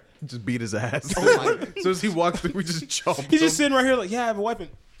 here. Just beat his ass. Oh my- As soon as he walks through, we just jump. He's just sitting right here like, yeah, I have a wife and.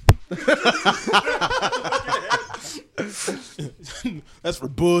 That's for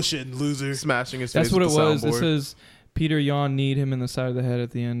bullshit, loser. smashing his That's face what it with the was. It soundboard. says Peter Yan kneed him in the side of the head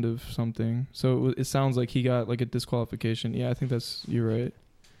at the end of something. So it sounds like he got like a disqualification. Yeah, I think you're right.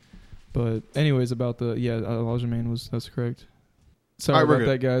 But anyways, about the Aljamain that's correct. Sorry All right, we're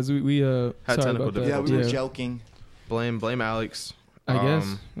about that, guys. We Had sorry technical about that. Yeah, we were joking. Blame Alex. I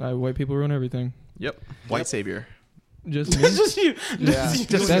guess white people ruin everything. Yep. White savior. Just me. It's just you. Yeah.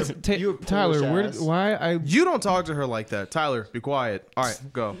 That's Tyler. Why You don't talk to her like that. Tyler, be quiet. All right,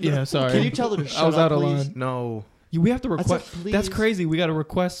 go. Yeah, sorry. Can you tell her to shut I was up, out of please? line. No. We have to I request. said, please. That's crazy. We got to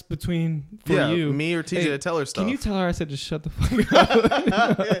request for Yeah, you. me or TJ Hey, to tell her stuff. Can you tell her I said just shut the fuck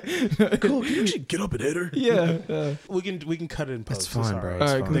up? Cool. Can you actually get up and hit her? Yeah. We can cut it in post. It's fine, It's all bro. right. All right,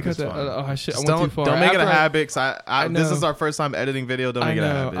 fine. can we I think cut it's that? fine. Oh shit! I Just went too far. Don't make it a After habit. 'Cause I this know. is our first time editing video. Don't make it a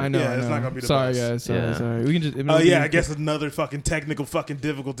habit. I know. Yeah, I it's know. not gonna be the Sorry, best. guys. Yeah. Sorry. We can just. Oh yeah, I guess another fucking technical fucking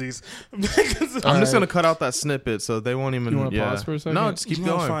difficulties. I'm just gonna cut out that snippet so they won't even. You wanna yeah. pause for a second? No, just keep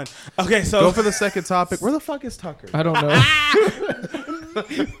No, going. it's fine. Okay, so Go for the second topic. Where the fuck is Tucker? I don't know.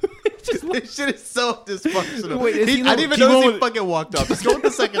 This shit is so dysfunctional. Wait, is he I didn't even keep notice going he fucking walked up. Let's go with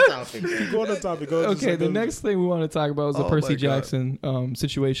the second topic. Go on the topic. Okay, the next thing we want to talk about is the Oh Percy my God. Jackson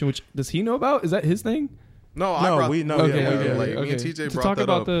situation. Which does he know about? Is that his thing? No, we know. Okay, yeah, okay, like, okay. me and TJ To brought talk that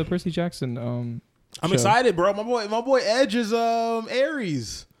about up. the Percy Jackson. I'm show. excited, bro. My boy Edge is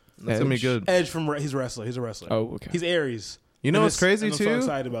Aries. That's gonna be good. Edge he's a wrestler. He's a wrestler. Oh, okay. He's Aries. You know And what's crazy and I'm too? so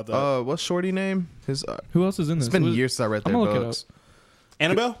excited about that. What's Shorty name? His. Who else is in this? It's been Who is- years since I read I'm their gonna look it books.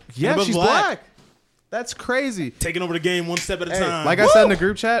 Annabelle? Yeah, Annabelle's she's black. That's crazy. Taking over the game one step at a Hey, time. like I said in the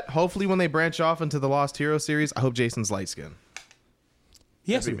group chat, hopefully when they branch off into the Lost Hero series, I hope Jason's light skin.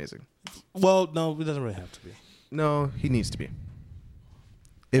 Yes, That'd be amazing. Well, no, it doesn't really have to be. No, he needs to be.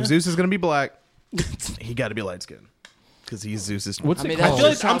 If Zeus is gonna be black, he got to be light skinned because he's Zeus's. What's I mean, it that's called? feel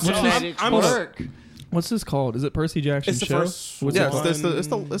like just how I'm so- genetics I'm- work. What's this called? Is it Percy Jackson It's the show? first What's Yeah, it called? it's the Is it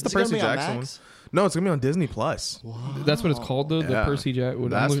gonna Percy be on Jackson one. Max? No, it's gonna be on Disney Plus. That's what it's called though. The Yeah. Percy Jackson.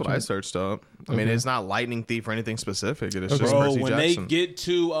 That's what I searched up. I mean, Okay. it's not Lightning Thief or anything specific. It is Okay. just Bro, Percy when Jackson. they get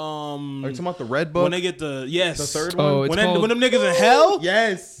to Are you talking about the red book? when they get the the third Oh, one? it's when called. them niggas in hell,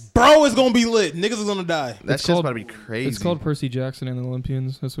 Yes. bro, it's gonna be lit. Niggas is gonna die. That's It's just called- about to be crazy. It's called Percy Jackson and the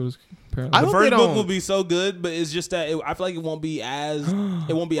Olympians. That's what it's apparently. I The hope first they book don't- will be so good, but it's just that I feel like it won't be as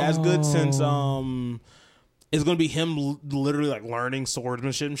good since it's gonna be him literally like learning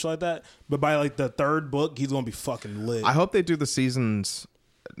swordsmanship and shit like that. But by like the third book, he's gonna be fucking lit. I hope they do the seasons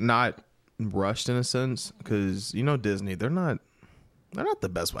not rushed in a sense because Disney, they're not the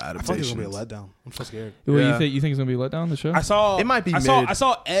best with I feel like adaptations. it's gonna be a letdown. I'm so scared. What, Yeah. you think it's gonna be a letdown? The show? I saw It might be I saw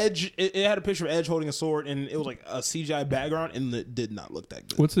mid. Edge. It had a picture of Edge holding a sword, and it was like a CGI background, and it did not look that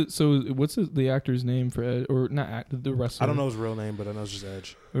good. What's it? So what's the actor's name for Ed, or not the wrestler? I don't know his real name, but I know it's just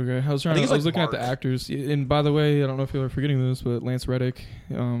Edge. Okay, I was I think it's like looking at the Mark. actors, and by the way, I don't know if you're forgetting this, but Lance Reddick,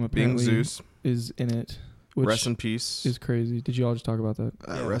 Being apparently Zeus, is in it, which rest in peace. is crazy. Did you all just talk about that?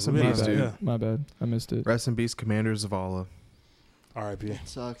 Yeah, Rest in we peace, did, dude. yeah. My bad, I missed it. Rest in peace, Commander Zavala. R.I.P.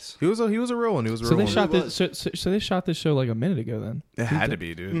 Sucks. He was a real one. He was a So real they one. shot Really this. So they shot this show like a minute ago. Then It had to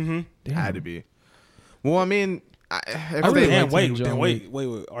be, dude. Mm-hmm. Damn. Had to be. Well, I mean, really they- like Team John wait.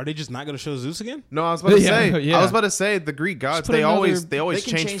 Are they just not gonna show Zeus again? No, I was about to Yeah, say. yeah. I was about to say the Greek gods. put They another- always They can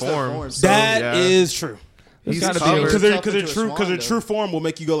change change their form. forms. So, That is yeah. true. There's He's gotta be covered. a- Because Turns their into a true swan, true form will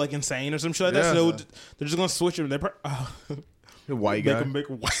make you go like insane or some shit like that. Yeah. So they're just gonna switch him. The white Make guy. him make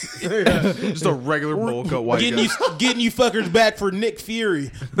a white. Just a regular bowl cut white getting guy. getting you fuckers back for Nick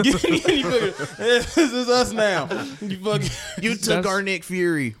Fury. Getting you fuckers. This is us now. You fucking. You took That's- our Nick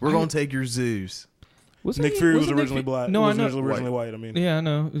Fury. We're gonna take your Zeus. Wasn't Nick he- Fury was wasn't Nick originally Fu- black. No, He I was know. originally white. I mean, Yeah, I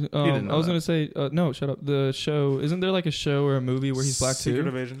know. didn't know I was that. gonna say no. Shut up. The show isn't there like a show or a movie where he's black Secret too?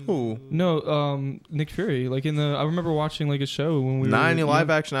 Invasion. Who? No, Nick Fury. Like in the, I remember watching like a show when we were Any young. live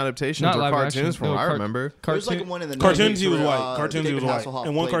action adaptations Not or live cartoons action. from No, what I remember. There's Cartoon. like one in the Cartoons, 90s he was where, white. Cartoons, he was David white. Hasselhoff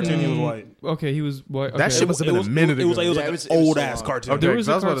In one played cartoon, he was him. white. Okay, he was white. That okay. shit must have been a minute It was ago. like Yeah, an it was old so ass long. cartoon. Okay. There was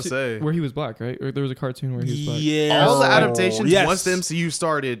I a was about to cartoon say. where he was black, right? Or there was a cartoon where he was black. Yeah. All the adaptations Yes. once the MCU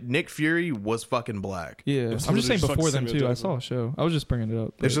started, Nick Fury was fucking black. Yeah, was I'm just saying fucking before them too. I stereotypical. saw a show. I was just bringing it up.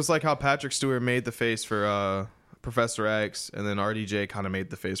 It's but- just like how Patrick Stewart made the face for Professor X, and then RDJ kind of made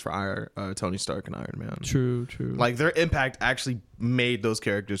the face for Tony Stark and Iron Man. true. Like their impact actually made those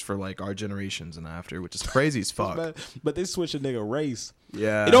characters for like our generations and after, which is crazy as fuck. But they switched a nigga race.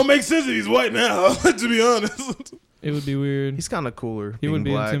 Yeah, It don't make sense if he's white now. To be honest, it would be weird. he's kind of cooler. He being wouldn't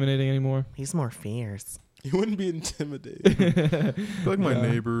be black. intimidating anymore. He's more fierce. he wouldn't be intimidated. Like my Yeah.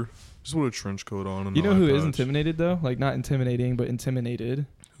 neighbor, just with a trench coat on. And You know an who eye is patch. intimidated though? Like not intimidating, but intimidated.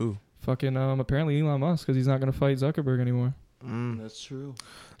 Who? Fucking apparently Elon Musk because he's not gonna fight Zuckerberg anymore. That's true.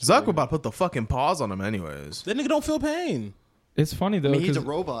 Zuck about to put the fucking paws on him, anyways. That nigga don't feel pain. It's funny I though. mean, he's a 'cause-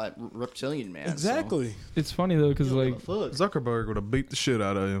 robot, reptilian man. Exactly. It's funny though because So. like Zuckerberg would have beat the shit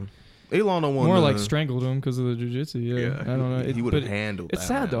out of him. Elon don't want more to- like strangled him because of the jujitsu. Yeah, I don't know. He would have handled. It's that,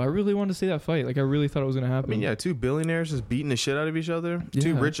 sad man. though. I really wanted to see that fight. Like I really thought it was gonna I happen. mean, yeah, two billionaires just beating the shit out of each other. Two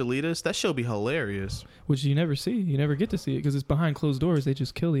Yeah. rich elitists. That show'll be hilarious. Which you never see. You never get to see it because it's behind closed doors. They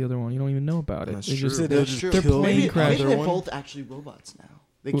just kill the other one. You don't even know about it. That's They true. just- They'll That's just true. They're kill plane Maybe, crash. maybe the they're one. both actually robots now.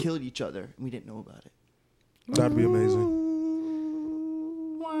 They Well- killed each other, and we didn't know about it. That'd be amazing.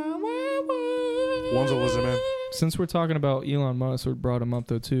 One's a lizard man. Since we're talking about Elon Musk, or brought him up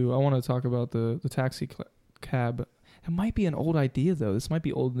though too, I want to talk about the taxi cab. It might be an old idea though. This might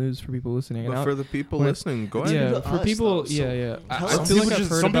be old news for people listening. And But I- for the people when- listeing, go ahead. yeah, to for us, people, though, so yeah. I tell feel us. like People I've just,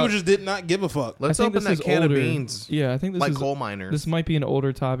 heard some people about- just did not give a fuck. Let's I think open this that is can older. of beans. Yeah, I think this Like is coal miners. This might be an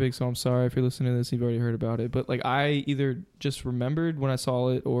older topic, so I'm sorry if you're listening to this. You've already heard about it, but like I either just remembered when I saw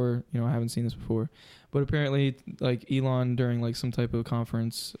it, or I haven't seen this before. But apparently, like Elon during like some type of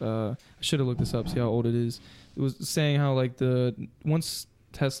conference, I should have looked this up, see how old it is. It was saying how like once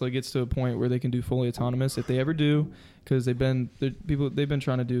Tesla gets to a point where they can do fully autonomous, if they ever do, because they've been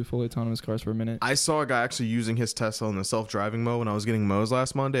trying to do fully autonomous cars for a minute. I saw a guy actually using his Tesla in the self-driving mode when I was getting Moe's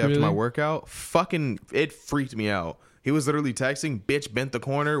last Monday after Really? my workout. Fucking, it freaked me out. He was literally texting, bitch bent the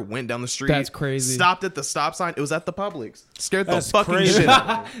corner, went down the street. That's crazy. Stopped at the stop sign. It was at the Publix. Scared That's the fucking crazy. shit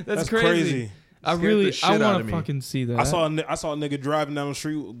out of me. That's crazy. I shit out want of to me. fucking see that. I saw a nigga driving down the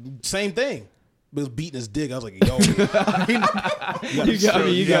street, same thing. But was beating his dick. I was like, yo, You got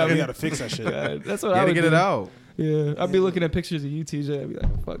me. you gotta fix that shit. God, that's what You I gotta would get do. it out. Yeah, I'd be looking at pictures of you, TJ. I'd be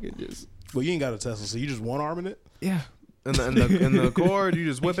like, fuck it, just But you ain't got a Tesla, so you just one arming it. yeah. In the cord, you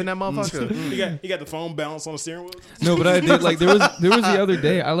just whipping that motherfucker. He got the phone balanced on the steering wheel. No, but I did like there was the other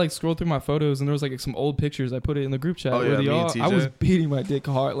day I like scrolled through my photos and there was like some old pictures. I put it in the group chat. Oh, yeah, with me and y'all. I TJ. was beating my dick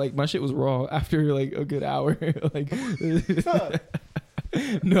hard. Like my shit was raw after like a good hour. Like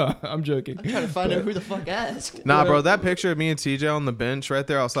no, I'm joking. I'm trying to find out who the fuck asked. Nah, bro, that picture of me and TJ on the bench right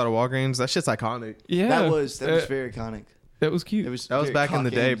there outside of Walgreens, that shit's iconic. Yeah, That was very iconic. that was cute. It was That was very back in the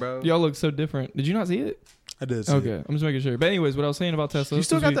day, cocky. bro. Y'all look so different. Did you not see it? I did. See Okay, it. I'm just making sure. But anyways, what I was saying about Tesla. You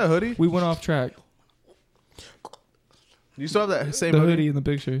still is got that hoodie? We went off track. You still have that same The hoodie? hoodie in the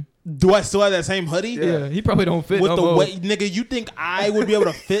picture. Do I still have that same hoodie? Yeah, he probably don't fit With no the more. weight, nigga, you think I would be able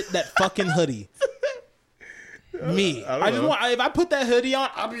to fit that fucking hoodie? Me, I don't I just know. want. If I put that hoodie on,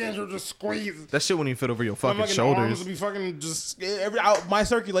 I'll be able to just squeeze. That shit wouldn't even fit over your My fucking arms shoulders. would be fucking just my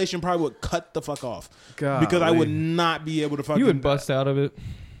circulation probably would cut the fuck off Golly. because I would not be able to fucking. You would bust out of it.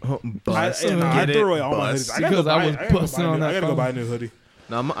 Bust. I Get threw it? away all my Bust. hoodies. I gotta Because go I buy- was I gotta go busting buy a on new- that I gotta go phone. buy a new hoodie.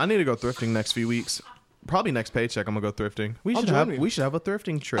 No, I need to go thrifting next few weeks. Probably next paycheck. I'm gonna go thrifting. We I'll should join have. you. We should have a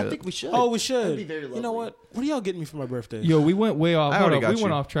thrifting trip. I think we should. Oh, we should. That'd be very You know lovely. what are y'all getting me for my birthday? Yo, we went way off. I Hold already up, got we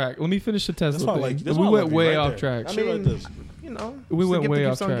went you. off track. Let me finish the That's Tesla why I thing. like. That's we why I went love you way right off there. track. Shit like this. you know, We went way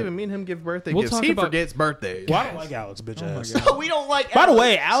keeps off on track. giving. Me and him give birthday We'll gifts. talk He about- forgets birthdays. Well, I don't like Alex, bitch ass. So we don't like. By the Alex.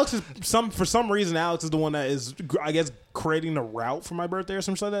 way, Alex is for some reason Alex is the one that is, I guess, creating the route for my birthday or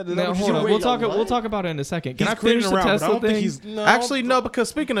something like that. Is that Now, what you hold said? on. Wait, We'll what? talk about it in a second. Can He's I finish creating the a route, but I Tesla don't think thing? he's no. Actually, no, because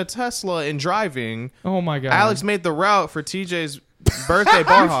speaking of Tesla and driving, Oh my god, Alex made the route for TJ's birthday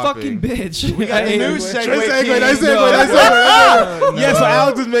bar you hopping. fucking bitch. We got the new Nice segue. segue, King. nice segue, No. nice segue. No. Yeah, so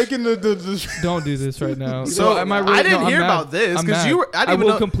Alex is making the Don't do this right now. So, am I really, I didn't no, I'm hear mad. about this, I'm 'cause mad. you were- I didn't even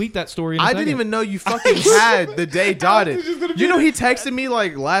will know- complete that story. In a I second. didn't even know you fucking had the day dotted. You know, he texted me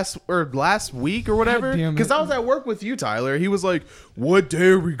like last week or whatever. God damn it. Because I was at work with you, Tyler. He was like, "What day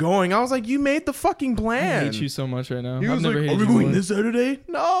are we going?" I was like, "You made the fucking I plan." hate you so much right now. He I've was never like, hated "Are we you going more. this Saturday?"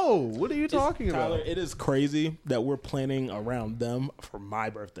 No. What are you talking about? Tyler, it is crazy that we're planning around them for my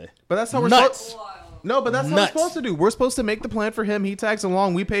birthday. But that's how we're Nuts. supposed. No, but that's what Nuts. we're supposed to do. We're supposed to make the plan for him. He tags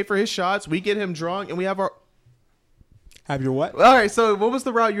along. We pay for his shots. We get him drunk, and we have our. Have your what? All right. So, what was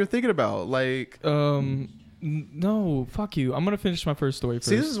the route you were thinking about? Like, No, fuck you. I'm gonna finish my first story first.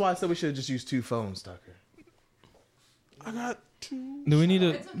 see, this is why I said we should have just used 2 phones, Tucker. I got two. Do we need to?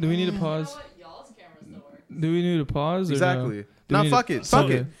 It's okay. Do we need to You know pause? what? Y'all's cameras still work. Do we need to pause? Or Exactly. No? Do Nah, we need fuck to- it. Fuck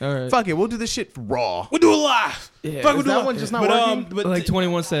Okay, it. All right. Fuck it. We'll do this shit raw. We'll do it live. Yeah. Fuck, we'll Is do that it- one just not but, working? But Like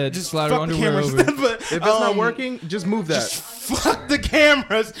 21 said, just slide fuck underwear the cameras. over. But, If it's not working, just move that. fuck the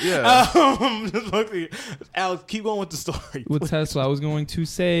cameras. Yeah. Just fuck the- Alex, keep going with the story. With Tesla, I was going to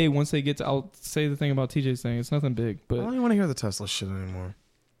say once they get to, I'll say the thing about TJ's thing. It's nothing big, I but don't even want to hear the Tesla shit anymore.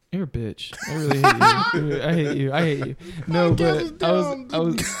 you're a bitch. I really hate you. I hate you. I hate you. No, but I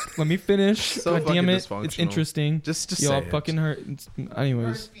was. Let me finish. So God damn fucking it! It's dysfunctional. interesting. Just Y'all say it. fucking hurt.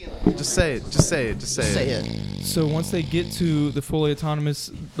 Anyways, Just say it. Just say it. Just say, Say it. it. so once they get to the fully autonomous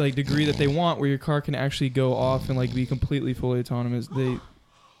like degree that they want, where your car can actually go off and like be completely fully autonomous, they.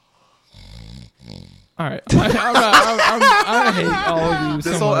 All right, I hate all of you.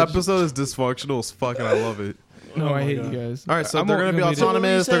 This so whole much. episode is dysfunctional as fuck, and I love it. No, Oh I my hate God. you guys. All right, so I'm they're going to be complete it.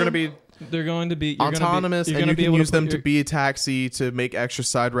 autonomous. They're going to be They're going to be you're autonomous, You're and gonna you be can able use to them put to your- be a taxi to make extra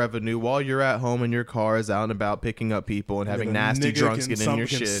side revenue while you're at home in your cars, out and about picking up people and having Nigga, nasty nigga drunks can- get in your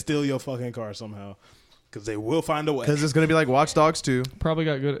can shit. steal your fucking car somehow. Because they will find a way. Because it's going to be like Watch Dogs 2. Probably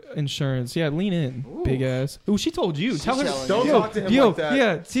got good insurance. Yeah, lean in, big ass. Ooh, she told you. Tell her. telling Don't you. talk to him Yo, like that.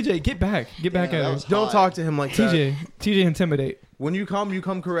 yeah, TJ, get back. Get back Yeah, at that her. was Don't hot. talk to him like that. TJ, intimidate. When you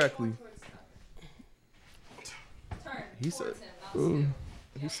come correctly. Turn. He said- towards him, not Ooh.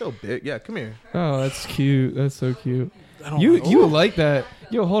 He's so big. Yeah, come here. Oh, that's cute. That's so cute. I don't You know. you like that?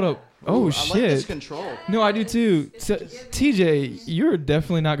 Yo, hold up. Oh I like this shit. control. No, I do too. TJ, you're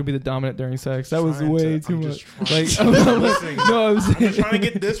definitely not gonna be the dominant during sex. That was Trying way to- too I'm much. just Like, Listen, no, I'm I'm saying. trying to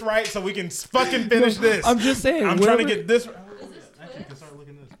get this right so we can fucking finish this. I'm just saying. I'm trying to whatever- get this right. Actually, can start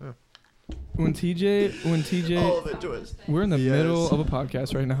looking at this. when TJ. All of it to us. We're in the Yes. middle of a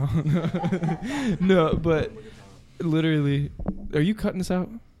podcast right now. No, but literally, Are you cutting this out?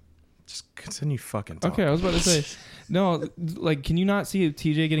 Just continue fucking talking. Okay, I was about to say, no, like, can you not see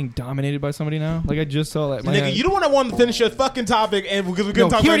TJ getting dominated by somebody now? Like, I just saw that. Nigga, you don't want to finish your fucking topic, and because we couldn't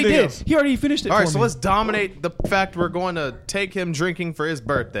talk he about already anything did. else. He already finished it. All right, for so me. let's dominate the fact we're going to take him drinking for his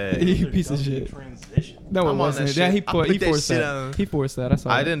birthday. You piece of shit. Transition. No, it I'm on that wasn't. Yeah, shit. he I put that forced shit that. on. He forced that. I saw.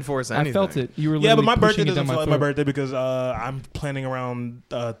 I it. didn't force I anything. felt it. You were Yeah, but my literally birthday pushing it doesn't down feel like my my throat. birthday because I'm planning around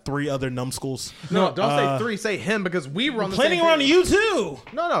 3 other numbskulls. No, don't say 3. Say him because we were on the Planning same around page. you too.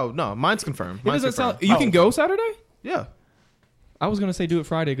 No. Mine's confirmed. It Mine's doesn't sound. confirmed. You can go Saturday. Yeah. I was gonna say do it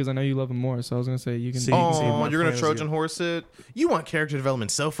Friday because I know you love him more. So I was gonna say you can. See, do Oh, it. Oh, my you're gonna friends Trojan get- horse it. You want character development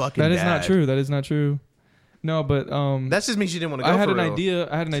so fucking That is bad. not true. That is not true. No, but That just means you didn't want to go. I had for an real. idea.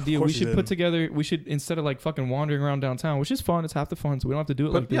 I had an idea. We course you should put didn't. together. We should instead of like fucking wandering around downtown, which is fun. It's half the fun, so we don't have to do it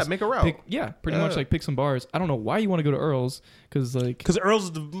But like this. yeah, make a route. Pretty much like pick some bars. I don't know why you want to go to Earl's because like Because Earl's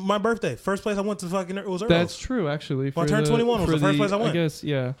is my birthday. First place I went to fucking was Earl's. that's true actually. When I turned 21 was for the first place I went. I guess.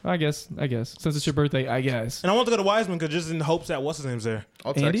 Yeah. I guess. Since it's your birthday, I guess. And I want to go to Wiseman because just in hopes that what's his name's there.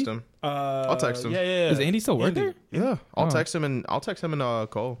 I'll text Andy? him. I'll text him. Yeah. Does Andy still work Andy. there? Yeah, I'll Oh. text him and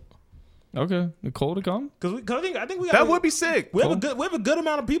Cole. Okay. Nicole to come? Because I think we got That would be sick. we have a good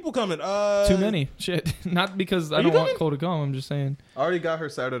amount of people coming. Too many. Shit. Not because I you don't want coming? Cole to come. I'm just saying. I already got her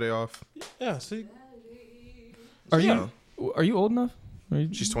Saturday off. Yeah. See. Are Yeah. you old enough? Are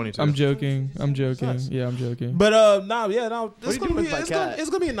you- She's 22. I'm joking. I'm joking. Sucks. Yeah, I'm joking. But it's you gonna doing be with my it's cat?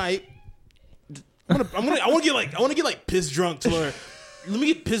 gonna be a night. I want to get like pissed drunk to where. Let me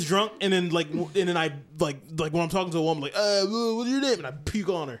get pissed drunk and then I like when I'm talking to a woman like what's your name and I puke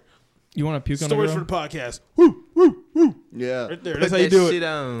on her. You want to puke Stories on for a the girl? podcast. Yeah. Right there. Put That's how you that do shit it.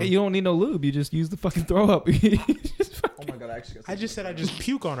 on. Hey, you don't need no lube. You just use the fucking throw up. Oh my god, I actually got I just said I just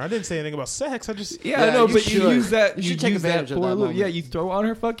puke on her. I didn't say anything about sex. I just Yeah, I Yeah, know, you but you should. use that. You You should take use that advantage of for that lube. moment. Yeah, you throw on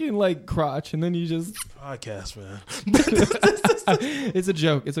her fucking like crotch, and then you just. podcast, man. It's a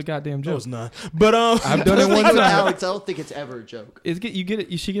joke. It's a goddamn No, it's joke. not. But I've done it one With time. Alex, I don't think it's ever a joke. You get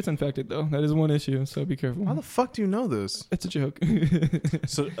it. She gets infected though. That is one issue. So be careful. How the fuck do you know this? It's a joke.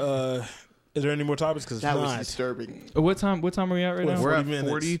 so is there any more topics? Because That was not. disturbing. What time are we at right now? We're 40 at minutes,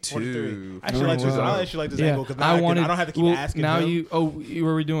 42. 43. I actually like this. Wow. I actually like this Yeah, angle because now I don't have to keep well, asking. Now him.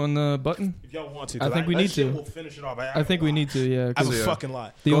 were we doing the button? If y'all want to, I 'cause think we that need shit to. will finish it off. I think we need to. Yeah. I 'cause will Yeah. fucking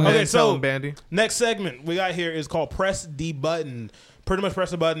lie. The Go only- ahead Okay, and tell so him, Bandy. next segment we got here is called Press the Button. Pretty much,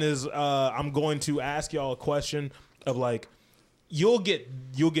 press the button is I'm going to ask y'all a question of like you'll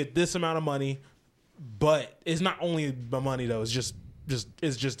get this amount of money, but it's not only the money though. It's just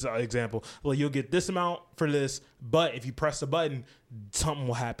an example. Like you'll get this amount for this, but if you press the button, something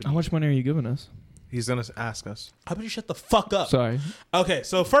will happen. How much money are you giving us? He's gonna ask us. How about you shut the fuck up? Sorry, Okay,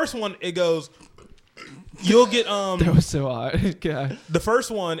 so first one it goes. You'll get that was so odd. God. the first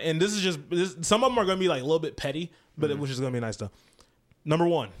one, and this is just some of them are gonna be like a little bit petty, but which is gonna be nice though. Number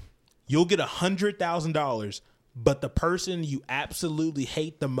one, you'll get $100,000, but the person you absolutely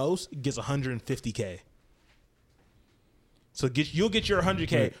hate the most gets $150K. So you'll get your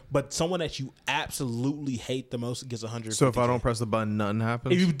 $100K, Right. but someone that you absolutely hate the most gets $150K. So if I don't press the button, nothing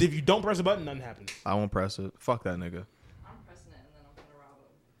happens. if you don't press the button, nothing happens. I won't press it. Fuck that nigga. I'm pressing it and then I'm gonna rob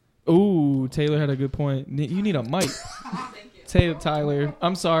him. Ooh, Taylor had a good point. You need a mic. Thank you. Tyler.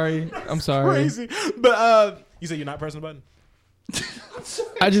 I'm sorry. Crazy, but you said you're not pressing the button.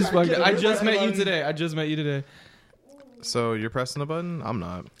 I just met you today. So you're pressing the button? I'm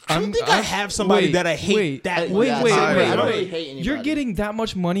not. I don't think I have somebody wait, that I hate wait, that wait, much. wait, I wait, don't wait. really hate anybody. You're getting that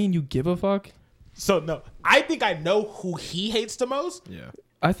much money and you give a fuck? So no, I think I know who he hates the most. Yeah.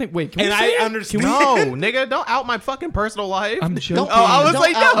 I think. Wait, can And we I say it? understand- Can we- No, nigga, don't out my fucking personal life. I'm joking. Oh, I was Don't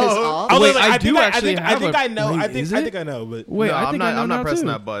like, out no. his I off. was Wait, like, I do actually I have think a- I know. wait, I think is I it? think I know, but Wait, No, I I'm think not- I know I'm not now, pressing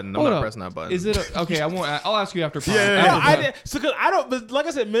too. that button. I'm Hold not up. pressing that button. Is it okay? I won't. I'll ask you after. Yeah. no, after I pod. did. So cause I don't. But like I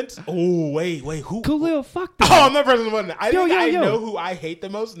said, who? Khalil, fuck them. Oh, I'm not pressing the button. I think I yo. know who I hate the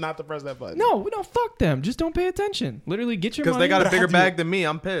most, not to press that button. No, fuck them. Just don't pay attention. Literally, get your Because money. they got a But I bigger have to- bag than me.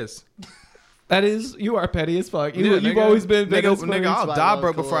 I'm pissed. That is, you are petty as fuck. Yeah, You've nigga. always been petty nigga. as fuck. Nigga, I'll That's why I die love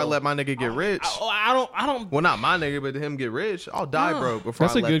broke before I Khalil. let my nigga get rich. I don't. Well, not my nigga, but him get rich. I'll die broke before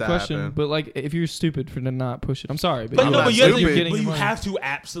That's I a let good that question. happen. But like, if you're stupid for to not push it, I'm sorry, but, But I'm no, not but stupid. you're getting but your you money. have to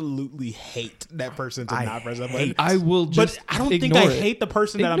absolutely hate that person to not press that button. I will just. But I don't think ignore I it. hate the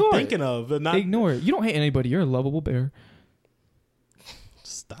person that I'm Ignore it. thinking of. And not Ignore it. You don't hate anybody. You're a lovable bear.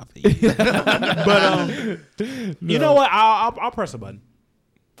 Stop it. But you know what? I'll press a button.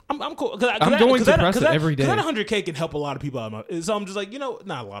 I'm cool. I'm going to press it every day. Because that 100K can help a lot of people out. So I'm just like, not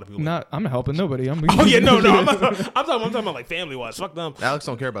a lot of people. I'm not helping nobody. I'm. Oh yeah, no. I'm talking about like family wise. Fuck them. Alex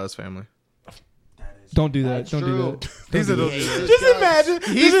don't care about his family. That is Don't do that. That's Don't do true. that. He said, He "Don't hates do that." his Just guts.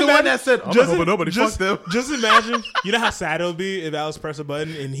 imagine. He's the one that said, "I'm not hoping nobody just, fuck them." Just imagine. You know how sad it'll be if Alex press a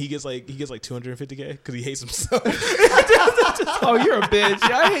button and he gets like 250K because he hates himself. Oh, you're a bitch.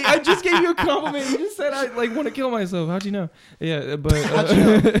 I just gave you a compliment. You just said I like want to kill myself. How'd you know? Yeah, but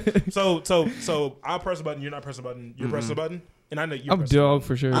So I press a button. You're not pressing a button. You're pressing a button, and I know you're. I'm pressing a dope button.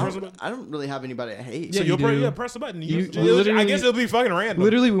 for sure. I don't really have anybody I hate. So Yeah, you'll you do. press a button. You I literally- guess it'll be fucking random.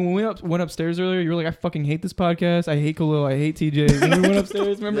 Literally, when we went upstairs earlier, you were like, "I fucking hate this podcast. I hate Khalil. I hate TJ." When we went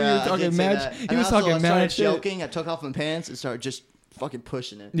upstairs, remember you Yeah, were I talking did say mad. that. He And was also, talking I mad started shit. joking. I took off my pants and started just fucking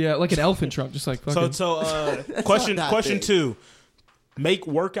pushing it. Yeah, like an elephant trunk, just like fucking. Question not that big. 2: make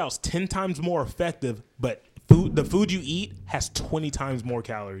workouts 10 times more effective, but the food you eat has 20 times more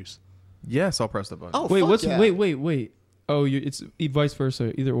calories. Yes, I'll press the button. Oh, wait, fuck what's yeah. wait? Oh, it's vice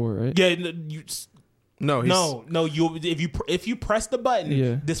versa, either or, right? Yeah, no, you if you press the button,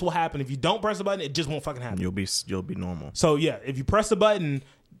 Yeah. this will happen. If you don't press the button, it just won't fucking happen. you'll be normal. So yeah, if you press the button,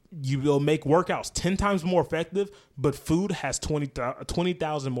 you will make workouts 10 times more effective, but food has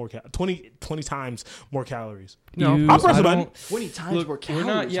 20,000 more 20 times more calories. You- I'll press I the button. don't- 20 times Look, more we're calories.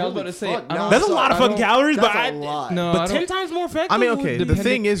 not- yeah, I was Holy about to say, fuck. I don't- That's a lot of fucking calories, That's but a lot. No, I but don't- 10 times more effective. I mean, okay. The Depending-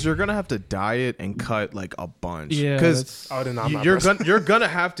 thing is, you're gonna have to diet and cut like a bunch. Yeah, because Oh, then I'm not you're pressing. you're gonna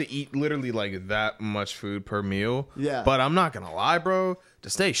have to eat literally like that much food per meal. Yeah. But I'm not gonna lie, bro. To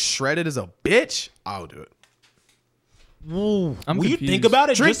stay shredded as a bitch, I'll do it. I'm When you confused. think about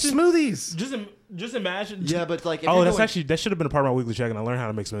it, Drink just smoothies. just imagine. Yeah, but like, if Oh, you're that's going- actually that should have been a part of my weekly check, and I learned how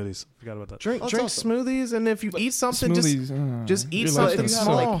to make smoothies. Forgot about that. Drink that's drink awesome. smoothies, and if you eat something, Smoothies, just eat your So life's something if you have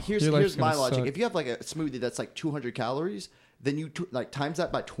gonna small. like, here's Your life's my gonna logic. suck. If you have like a smoothie that's like 200 calories, then you like times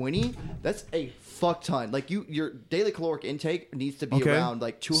that by 20. That's a fuck ton. Like your daily caloric intake needs to be Okay. around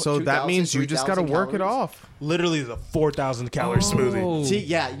like 2. So that means you just gotta 3,000 work it calories. off. Literally, is a 4,000 calorie smoothie. Oh. See,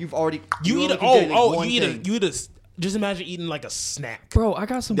 yeah, you've already You eat only a can do, like, one you thing. eat a. Just imagine eating like a snack. Bro, I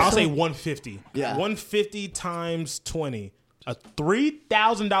got some. I'll say 150. Yeah. 150 times 20. A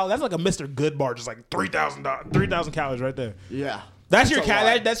 $3,000. That's like a Mr. Good bar. Just like $3,000 calories right there. Yeah, That's a your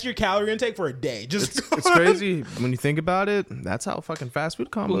lot. that's your calorie intake for a day. Just It's crazy when you think about it. That's how fucking fast food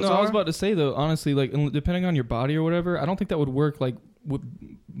combos Well, no, are. I was about to say though, honestly, like depending on your body or whatever, I don't think that would work like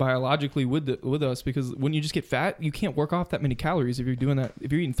biologically with us because when you just get fat, you can't work off that many calories if you're doing that.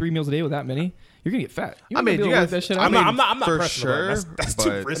 If you're eating 3 meals a day with that many, you're gonna get fat. You're I not mean, gonna be you able to work guys- that shit I out. mean, I'm not for pressing the button. sure, That's but-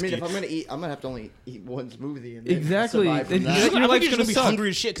 too I I risky. mean, if I'm gonna eat, I'm gonna have to only eat one smoothie. And then Exactly. survive from And that. you- I your think life's you're gonna be suck. hungry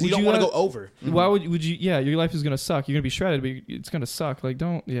as shit because you Would don't you want to let- go over. Why would you? Yeah, your life is gonna suck. You're gonna be shredded, but it's gonna suck. Like,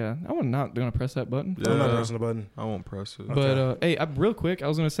 don't. Yeah, I'm not gonna press that button. I'm not Yeah. pressing the button. I won't press it. But hey, real quick, I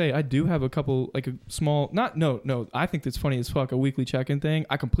was gonna say I do have a couple like a small. No. I think that's funny as fuck. A weekly check-in thing.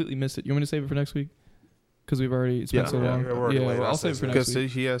 I completely missed it. You want me to save it for next week? Because we've already. It's been Yeah. so Yeah, long. we're already late. I'll I'll save it for save next Because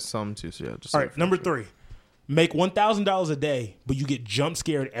week. he has some too. So yeah, just All save right, it number for sure. 3. Make $1,000 a day, but you get jump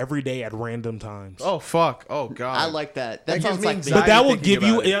scared every day at random times. Oh fuck! Oh god! I like that. That That sounds gives me like me. anxiety. But that will thinking give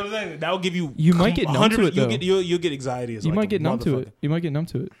you. about it. Yeah, that will give you. You might get numb to it, though. You'll get anxiety. As You like might a get numb to motherfucker. it. You might get numb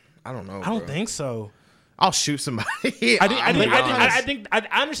to it. I don't know. I don't bro. think so. I'll shoot somebody. I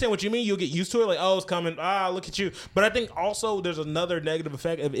understand what you mean. You'll get used to it. Like, oh, it's coming. Ah, look at you. But I think also there's another negative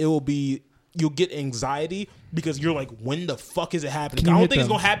effect. Of it will be you'll get anxiety because you're like, when the fuck is it happening? Can you I don't hit think it's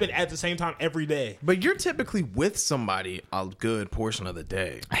them? gonna happen at the same time every day. But you're typically with somebody a good portion of the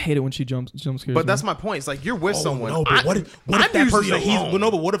day. I hate it when she jump scares But that's me. my point. It's like you're with someone. No, but what if I'm that usually person that he's alone. but no,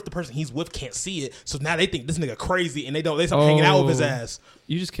 but what if the person he's with can't see it? So now they think this nigga crazy and they stop hanging out with his Oh. ass.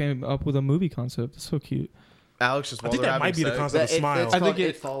 You just came up with a movie concept. It's so cute. Alex just. I think that might be the concept of smile. It's I think called It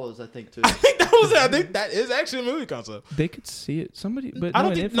it- Follows. I think too. I think that is actually a movie concept. They could see it. Somebody, but I don't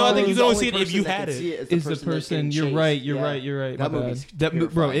no, think. It No, I think you Follows can only see it if you had it. is the person. You're right. You're right. My That bad. movie's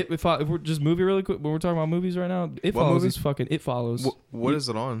That bro. terrifying. If we're just movie really quick, when we're talking about movies right now, It What Follows movie? is fucking. It Follows. What is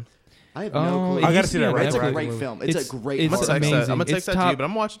it on? I have no clue. it I gotta used see to be that on right It's a Netflix. great film. It's a great. it's I'm gonna horror text film. that. I'm gonna amazing. text that It's to you. top- But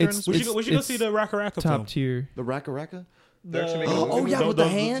I'm watching. it's- during We should go see the Raka Raka film. Top tier. The Raka Raka. Oh yeah, with the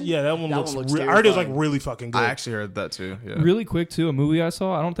hand? Yeah, that one That looks. one looks I heard it was like terrifying. really fucking good. I actually heard that too. Yeah. Really quick too, a movie I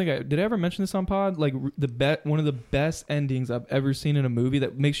saw. I don't think did I ever mention this on pod. Like one of the best endings I've ever seen in a movie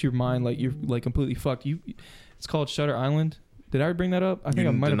that makes your mind like you're like completely fucked. It's called Shutter Island. Did I bring that up? I think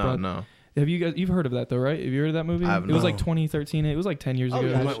I might did have. not brought- know. Have you guys? You've heard of that though, right? Have you heard of that movie? I have It was not. like 2013. It was like 10 years Oh, ago.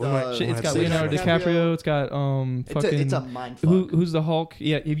 yeah, Shit, it's got see Leonardo that. DiCaprio. It's got fucking. It's a mind fuck. Who's the Hulk?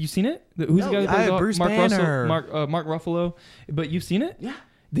 Yeah, have you seen it? Who's No, the guy that I plays have Hulk? Bruce Mark Banner. Russell, Mark Ruffalo. But you've seen it? Yeah.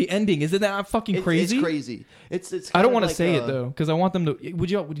 The ending isn't that fucking crazy? It's crazy. It's. I don't kind want of to say like, it though, because I want them to. Would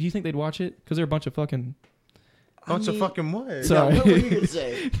you think they'd watch it? Because they're a bunch of fucking. Bunch of mean- fucking what? So- Yeah, what were you gonna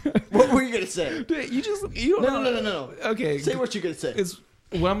say? What were you gonna say? You don't. No. Okay. Say what you're gonna say. It's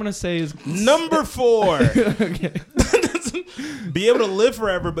what I'm gonna say is Number 4. okay. Be able to live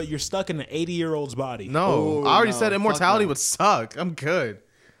forever, but you're stuck in an 80-year-old's body. No, Oh, I already no. said immortality Fuck no. would suck. I'm good.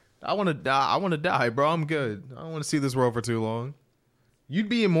 I want to die. I want to die, bro. I'm good. I don't want to see this world for too long. You'd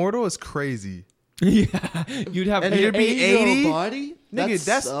be immortal is crazy. Yeah, you'd have. And you'd be 80? body? Nigga,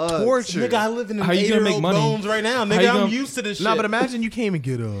 that's sucks. torture. Nigga, I live in How you gonna make 80-year-old money? bones right now. How Nigga, you I'm gonna- used to this shit. Nah, but imagine you came and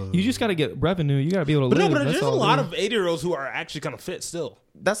get You just gotta get revenue. You gotta be able to But live. no, but That's there's a all, lot dude. of 80-year-olds who are actually kind of fit still.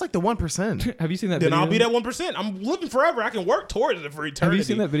 That's like the 1%. Have you seen that? Then video? I'll be that 1%. I'm living forever. I can work towards it for eternity. Have you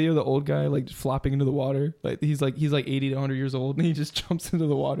seen that video of the old guy like just flopping into the water? Like he's like 80 to 100 years old and he just jumps into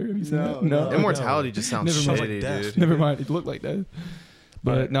the water. Have you seen that? No. Immortality just sounds Never mind. shitty, Like death. dude. Never mind. It looked like that.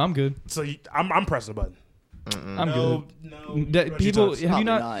 But no, I'm good. So I'm pressing a button. I'm No. good. That people have you Probably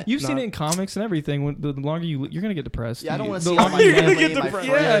not, not. you've seen Not. it in comics and everything. When the longer you're gonna get depressed. Yeah, I don't want to The see all longer my you- family get and my depressed.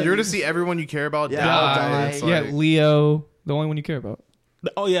 friends. Yeah. You're to see everyone you care about Yeah, die. die. It's yeah, like- Leo, the only one you care about.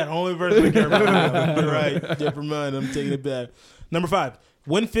 Oh yeah, the only person we care about. You're right. Never mind. I'm taking it back. Number 5.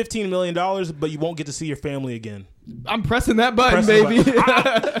 Win $15 million, but you won't get to see your family again. I'm pressing that button, Press the baby.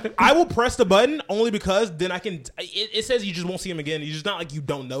 button. I will press the button only because then I can. It says you just won't see them again. It's just not like you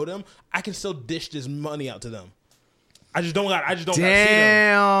don't know them. I can still dish this money out to them. I just don't got to see them.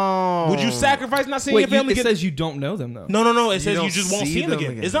 Damn. Would you sacrifice not seeing Wait, your family it again? says you don't know them though. No. It says don't you just won't see see them them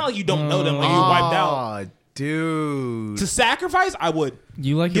again. again. It's not like you don't know them. Like you wiped out. Aw, dude. To sacrifice, I would.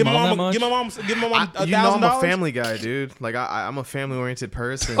 You like your Give mom that my much? mom $1,000. You know I'm a family guy, dude. Like I'm a family oriented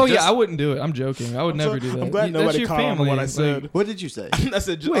person. Oh yeah, Just- I wouldn't do it. I'm joking. I would never do that. I'm glad That's nobody your caught on to family. what I Like, said. What did you say? I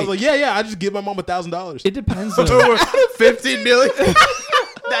said, I Wait. was like, yeah. I just give my mom $1,000. it depends. Though. 15 million.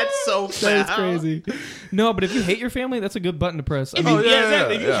 That's so That's foul. crazy. No, but if you hate your family, that's a good button to press. I If mean, you, yeah,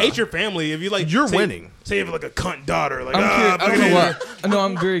 exactly. If you yeah. hate your family, if you like, You're say- winning. Say if like a cunt daughter, like I'm curious. I don't know fucking- why. No,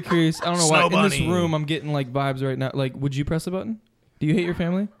 I'm very curious. I don't know why. Snow In this bunny. room, I'm getting like vibes right now. Like, would you press the button? Do you hate your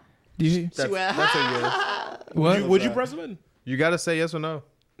family? Do you hate, That's a yes. what? Would you press the button? You gotta say yes or no.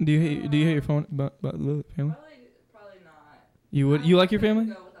 Do you hate your phone? But family? Probably not. You would? You like your family?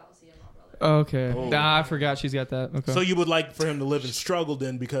 Go without seeing my brother. Okay. Ah, I forgot she's got that. Okay. So you would like for him to live in struggle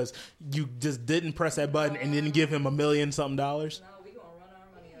then because you just didn't press that button and didn't give him $1 million something. No, we gonna run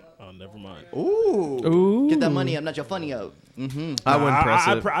our money up. Oh, never mind. Ooh. Ooh. Get that money. I'm not your funny out. Mm-hmm. I wouldn't press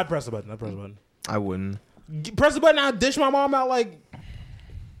it. I'd press the button. I'd press the button. I wouldn't. Press the button. I'd dish my mom out like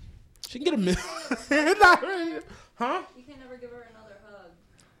she can get $1 million. Huh? You can never give her another hug.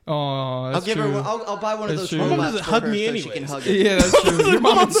 Oh, that's I'll give true. her. I'll buy one of That's those. true. My mom robots doesn't for hug her me so she can anyways. hug it. Yeah, that's true. Your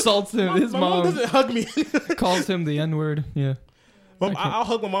mom insults him. His My mom mom doesn't hug me. calls him the N word. Yeah. I'll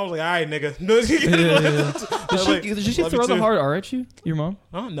hug my mom. I was like, all right, nigga. Does she throw the hard R at you? Your mom?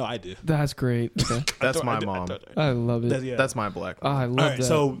 Oh no, I do. That's great. Okay. That's my mom. I love it. Yeah. That's my black. Oh, I love All right, that.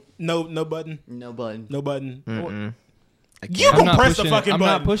 so no button, No button. no button. Mm-mm. You I'm gonna not press the pushing it. fucking I'm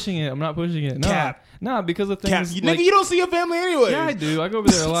button? not pushing it. I'm not pushing it. No, Cap. Nah, because of Cap, things. you, like, nigga, you don't see your family anyway. yeah, I do. I go over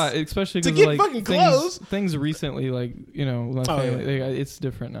there a lot, especially To because get like fucking things, close. things recently, like my Oh, family, it's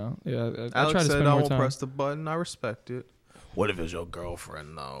different now. Yeah, I Alex try to said spend I more won't time. press the button. I respect it. What if it's your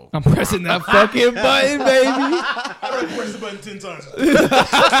girlfriend though? I'm pressing that fucking button, baby. I already pressed the button 10 times.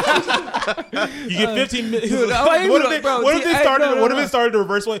 You get 15 minutes. Dude, I ain't What even- if bro, what if see, it hey, started? no, What no. if it started the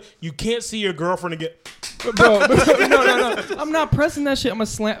reverse way? You can't see your girlfriend again. Bro, no. I'm not pressing that shit. I'm gonna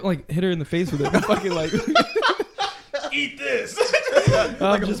slam, hit her in the face with it. I'm fucking like, Eat this.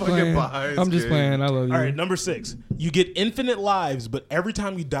 I'm just fucking playing. bias I'm just kid. playing. I love you. All right, number 6. You get infinite lives, but every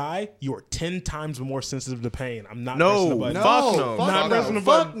time you die, you are 10 times more sensitive to pain. I'm not pressing the No, button. fuck no. fuck Not no. pressing the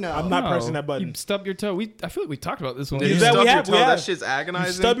Fuck button. no. I'm not No, pressing that button. You stub your toe. I feel like we talked about this one. Did you Is that stub we your have- toe? we That have. shit's You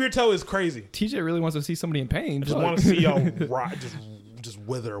agonizing. stub your toe is crazy. TJ really wants to see somebody in pain. I just want to see y'all rot, just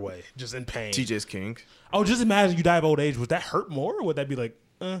wither away, just in pain. TJ's king. Oh, just imagine you die of old age. Would that hurt more, or would that be like,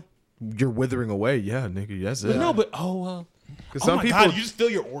 You're withering away. Yeah, nigga. That's it. No, but Because oh some my people. God, you just feel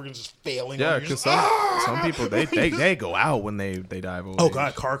your organs just failing. Yeah, You're because just, some people they go out when they die of old oh age.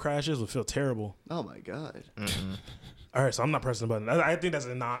 God, car crashes would feel terrible. Oh my god. All right, so I'm not pressing the button. I think that's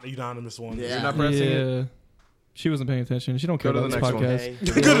a unanimous one. Yeah. You're not pressing it. Yeah. She wasn't paying attention. She don't care Go to about the this next one.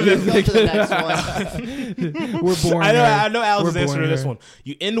 podcast. Okay. Go to the- Go to the next one. We're boring. I know Alex's We're answer to boring this her. one.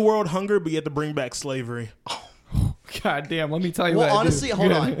 You end world hunger, but you have to bring back slavery. God damn. Let me tell you. Well, what I do. honestly, hold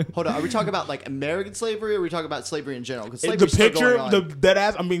Yeah. on. Are we talking about like American slavery, or are we talking about slavery in general? Because The slavery's still picture, going the on. dead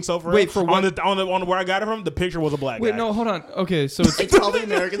ass. I'm being so for real. Wait, for on what? on where I got it from. The picture was a black Wait, guy. no, hold on. Okay, so it's It's probably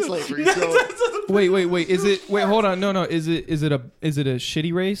American slavery. So wait. Is it? Wait, hold on. No. Is it a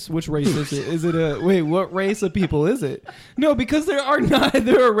shitty race? Which race is it? Is it a wait? What race of people is it? No, because there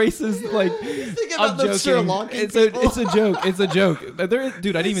are races like. thinking I'm about those Sri joking. Lankan It's people. a joke. It's a joke.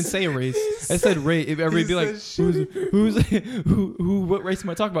 Dude, I didn't even say a race. I said race. Everybody be like, What race am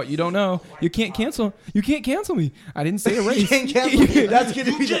I talking about? You don't know. You can't cancel me. I didn't say a race. You can't cancel me. That's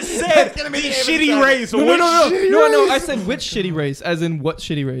gonna be Just said the shitty race. No. I said which shitty race, as in what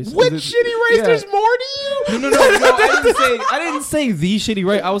shitty race? Which shitty race? Yeah. There's more to you. No. I didn't say the shitty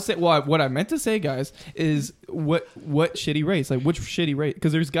race. I was saying, what I meant to say, guys, is what shitty race? Like which shitty race?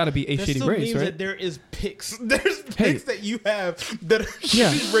 Because there's got to be a That shitty still race, means right? that there is picks. There's picks that you have that are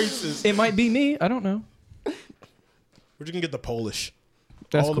Yeah. shitty races. It might be me. I don't know. We're just gonna get the Polish.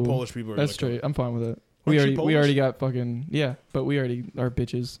 That's All cool. the Polish people are That's gonna come. straight. I'm fine with it. Aren't you We already Polish? got fucking but we already are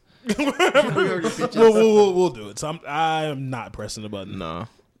bitches. We'll do it. So I am not pressing the button. No.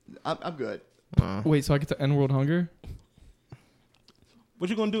 I'm good. Wait, so I get to end world hunger? What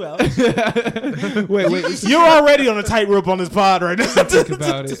you gonna do, Alex? Wait. You're already on a tightrope on this pod right now. Think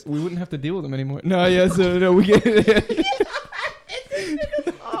about it. We wouldn't have to deal with them anymore. No, yeah, so no, we get it.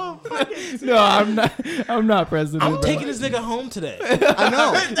 No, I'm not president. I'm bro. taking this nigga home today. I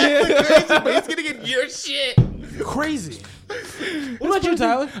know. He's gonna get your shit. Crazy. What about you,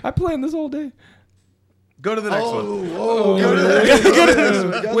 Tyler? I planned this whole day. Go to the next one.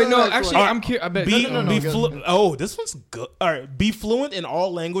 Wait, no, actually, I'm curious. I bet. This one's good. All right, be fluent in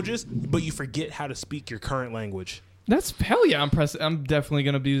all languages, but you forget how to speak your current language. That's hell yeah. I'm definitely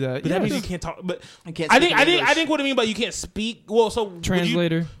gonna do that. But that means you Yes. can't talk. But I can't I speak think English. what I mean by you can't speak. Well, so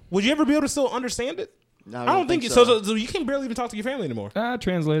Translator. Would you ever be able to still understand it? No, I don't think so. So you can barely even talk to your family anymore.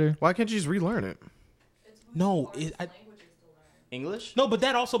 Translator. Why can't you just relearn it? No, English. no, but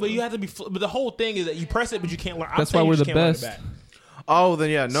you have to be. But the whole thing is that you press it, but you can't learn. That's why we're the best. Oh, then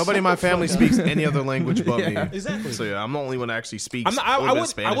yeah, nobody in my family speaks any other language but me. Exactly. So yeah, I'm the only one that actually speaks. I'm not, I wouldn't.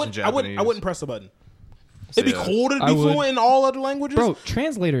 Spanish and Japanese. I wouldn't press the button. So, It'd be yeah. cool to I be would. fluent in all other languages. Bro,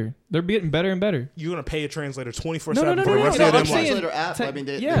 translator. They're getting better and better. You're gonna pay a translator 24/7 No, for the no, rest no, of I'm your saying- life. Translator app. I mean,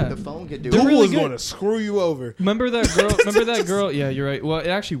 yeah. the phone could do They're it. really Google is good. gonna screw you over. Remember that girl? Yeah, you're right. Well, it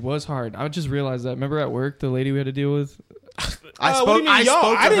actually was hard. I just realized that. Remember at work, the lady we had to deal with? I what do you mean, y'all?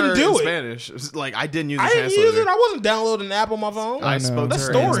 spoke to I didn't her do in it. Spanish. It was like I didn't use the I didn't translator. use it. I wasn't downloading an app on my phone. I I know. spoke to That's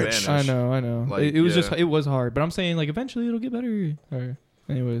her in storage. Spanish. I know. Like, It was yeah. just, it was hard. But I'm saying, like, eventually it'll get better. Or,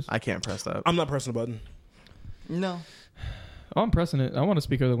 anyways. I can't press that. I'm not pressing the button. No. Oh, I'm pressing it. I want to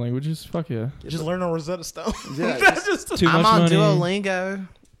speak other languages. Fuck yeah. Just learn on Rosetta Stone. Yeah, That's just Too I'm much on money. Duolingo.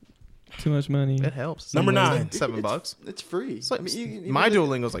 Too much money. It helps. Number 9. $7. It's free. It's like, I mean, my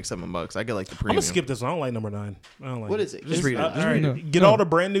Duolingo's like $7. I get like the I'm premium. gonna skip this one. I don't like number 9. I don't like What is it? Just read it. all Just right. read No. Get No. all the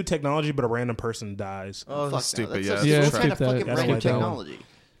brand new technology, but a random person dies. Oh, Fuck that's no, stupid. that's Yeah. Yeah, what kind skip of fucking that. brand new Skip that one. technology?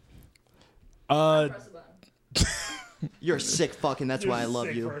 Press a button. You're a sick fucking. That's why I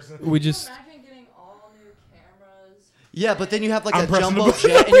love you. We just. Imagine getting all new cameras. Yeah, but then you have like I'm a pressing jumbo the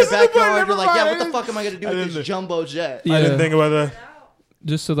jet in your button. backyard. Never You're like, yeah, what mind. the fuck am I gonna do with this jumbo jet? Yeah, I didn't think about that.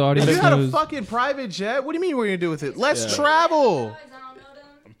 just so the If audience you had a knows. fucking private jet, what do you mean we're gonna do with it? Let's Yeah. travel. Guys, I don't know them.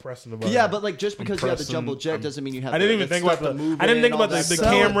 I'm pressing the button. Yeah, but like just because you have the pressing- jumbo jet I'm- doesn't mean you have. I didn't the even think stuff about to the. move I didn't in, think all about the that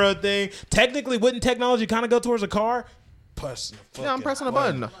camera thing. Technically, wouldn't technology kind of go towards a car? Pressing the Yeah, I'm fucking pressing a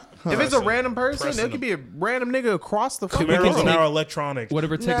button. If it's a random person, Pressing it could be a random nigga across the fucking Cameras are world. now electronic.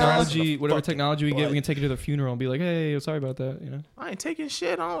 Whatever Nah. technology, Fucking we get, butt. we can take it to the funeral and be like, "Hey, sorry about that." You know. I ain't taking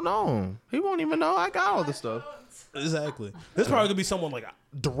shit. I don't know. He won't even know I got all this stuff. Exactly. This probably could be someone like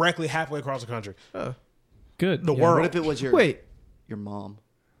directly halfway across the country. Good. The Yeah. world. What if it was your Wait, your mom?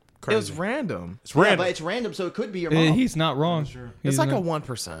 It was random. It's Yeah, random. but it's random, so it could be your mom. he's not wrong. It's He's like a not-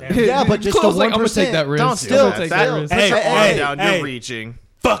 1%. Yeah, but just Close, the like, I'm gonna 1%. take that risk. Don't I'm still gonna take that. that risk. Hey, Put your arm hey, down. hey. You're reaching.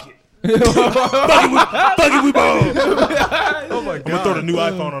 Fuck it. Fuck it, we both. Oh my god! I'm gonna throw the new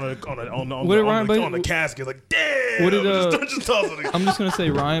iPhone on the casket. Like, damn. What did, just toss it. I'm just gonna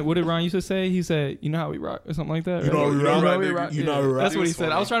say Ryan. What did Ryan used to say? He said, "You know how we rock," or something like that. You know how we right? rock, You know right, how we nigga? rock. You know how we rock. That's what he It's said.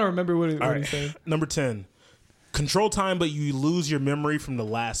 I funny. was trying to remember what All he right. said. Number 10. Control time, but you lose your memory from the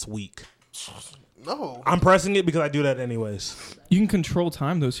last week. No. I'm pressing it because I do that anyways. You can control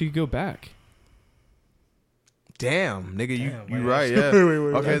time though, so you can go back. Damn, nigga, you man. right, yeah. Wait,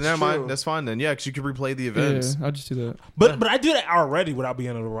 Okay, that's never true. mind. That's fine then. Yeah, because you could replay the events. Yeah, I'll just do that. But I do that already without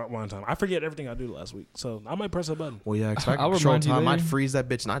being on the one time. I forget everything I do last week, so I might press a button. Well, yeah, because I I'll could control remind you time. I'd later. freeze that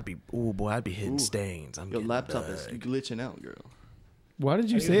bitch and I'd be, ooh, boy, I'd be hitting stains. I'm Your getting laptop dug. is glitching out, girl. Why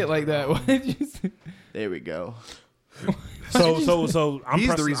did you say it like that? Why did you say? There we go. So I'm He's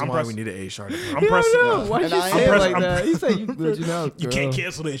pressing, the reason I'm why pressing, we need an A sharp. I'm pressing. Why'd And you I- say I'm it pressing- like that? You said you glitching out. You girl. can't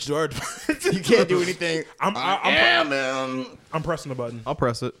cancel the insurance. You can't do anything. I'm pressing the button. I'll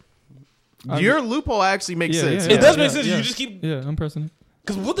press it. Your loophole actually makes Yeah, sense. yeah, It does yeah, make sense. yeah. You just keep. Yeah, I'm pressing it.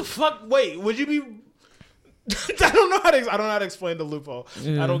 Because what the fuck? Wait, would you be? I don't know how to explain the loophole.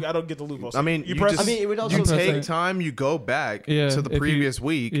 Yeah. I don't get the loophole. I mean, you you press. just- I mean, it would also You press take it. time, you go back Yeah, to the if you- previous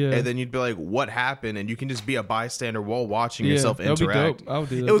week, yeah. and then you'd be like, "What happened?" And you can just be a bystander while watching Yeah, yourself that would be interact. dope. I would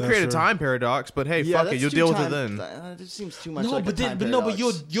do that. It would That's create a true. time paradox, but hey, fuck it, that's you'll too deal with it time- then. It seems too much. no, like but a then, time but no, but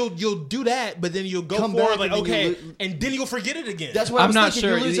paradox. you'll do that, but then you'll go Come forward back like and then you okay, lo- and then you'll forget it again. That's what I'm I was not thinking.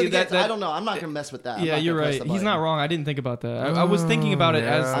 sure. You lose it That- again. I don't know. I'm not gonna mess with that. I'm Yeah, not you're gonna press right. the He's button. not wrong. I didn't think about that. I was thinking about it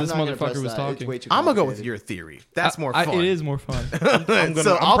yeah. as I'm this not gonna press motherfucker was that. talking. It's way too I'm gonna go with complicated. your theory. That's more fun. It is more fun.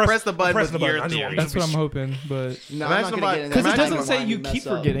 So I'll press the I'm button pressing with the your button. I just theory. want- That's what I'm hoping, but No, I'm Imagine not gonna about- get in because there. it doesn't say Mind you mess keep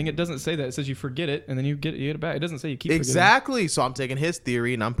up. forgetting. It doesn't say that. It says you forget it and then you get it back. It doesn't say you keep Exactly. So I'm taking his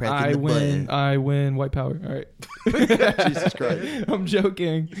theory and I'm pressing forgetting. the button. I win. White power. All right. Jesus Christ. I'm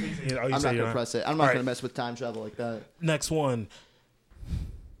joking. Yeah, I'm not gonna press it. I'm not gonna mess with time travel like that. Next one.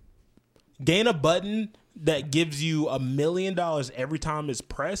 Gain a button that gives you $1 million every time it's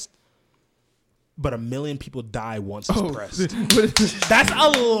pressed, but 1 million people die once it's pressed. That's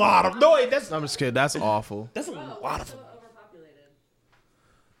a lot of that's I'm just kidding. That's awful. a lot of them. Overpopulated.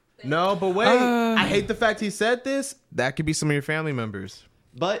 No, but wait. I hate the fact he said this. That could be some of your family members.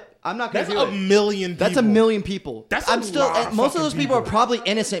 But I'm not gonna That's do a it. million people. That's a million people. That's a I'm still. lot of Most of fucking those people are people. probably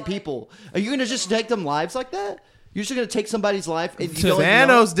innocent people. Are you gonna just take them lives like that? You're just gonna take somebody's life and you don't even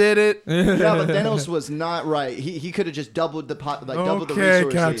know? Thanos did it. Yeah, but Thanos was not right. He could have just doubled the doubled the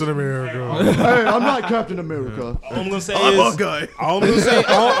resources. America. Hey, I'm not Captain America. All I'm gonna say I'm is a guy. all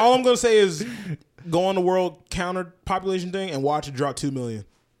I'm gonna say is go on the world counter population thing and watch it drop 2 million.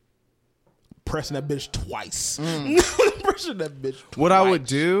 Pressing that bitch twice. Pressing that bitch twice. What I would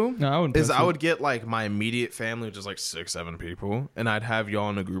do No, I wouldn't is press I it. would get like my immediate family, which is like 6-7 people, and I'd have y'all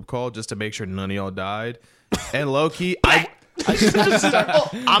in a group call just to make sure none of y'all died. And low key, I'm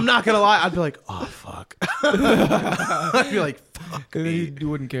not gonna lie, I'd be like, oh fuck. I'd be like, fuck And then me. you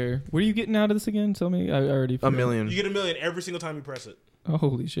wouldn't care. What are you getting out of this again? Tell me. I already A forgot. million. You get $1 million every single time you press it. Oh,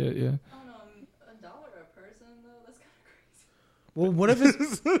 holy shit! Yeah. I don't know, $1 a person though. That's kind of crazy. Well, what if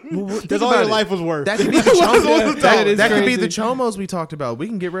it's? Well, That's think all about your it. life was worth. That could be the chomos. That is that could be the crazy. chomos we talked about. We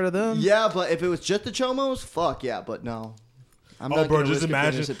can get rid of them. Yeah, but if it was just the Chomos, fuck yeah, but no. I'm Oh, not bro, gonna just risk it for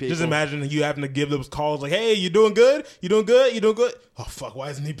innocent imagine, people. just imagine you having to give those calls like, "Hey, you doing good? You doing good? You doing good?" Oh fuck,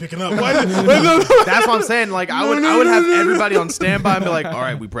 why isn't he picking up? Why isn't That's what I'm saying. Like I would have everybody on standby and be like, all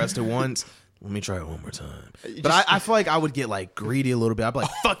right, we pressed it once. Let me try it one more time. But I feel like I would get like greedy a little bit. I'd be like,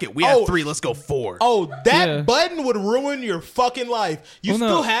 fuck it, we have 3, let's go 4. Oh, that Yeah. button would ruin your fucking life. You Well, no.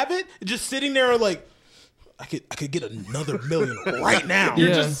 still have it, just sitting there like, I could get another million right now. Yeah.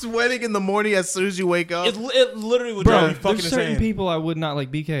 You're just sweating in the morning as soon as you wake up. It literally would Bro, drive me fucking there's certain insane. people I would not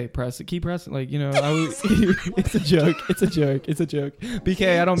like. BK, press it. Keep pressing. Like, you know, I would. It's a joke. It's a joke. It's a joke.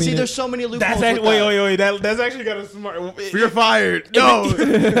 BK, I don't mean See, it. there's so many loopholes. That's actually, with that. wait. That's actually got a smart. You're fired. No.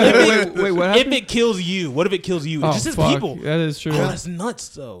 Wait, what If happened? it kills you, what if it kills you? Oh, It's just as fuck. people. That is true. Oh, that's nuts,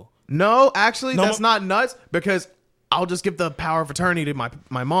 though. No, actually, No, that's not nuts because I'll just give the power of attorney to my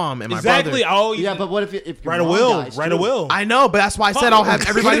mom and my Exactly. brother. Oh, Yeah, but what if your write a mom will. dies, Write a too? will. I know, but that's why I said I'll have What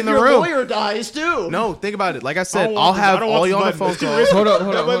everybody if in the your room. lawyer dies too? No, think about it. Like I I said, don't I'll want this- I have don't all want you on the this phone button. It's too call. risky. Hold up, That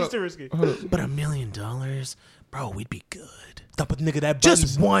hold up, button's hold too risky. But $1 million, bro, we'd be good. Stop, but nigga, that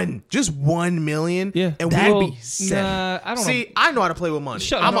Just 1 million. Yeah. and That'd we'd be be set. Nah, I don't See, know. I know how to play with money.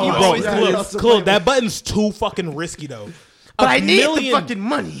 Shut I'm up. a You host. Bro, Yeah, Cliff, yeah, that's Cliff, that button's too fucking risky though. But A I need million- the fucking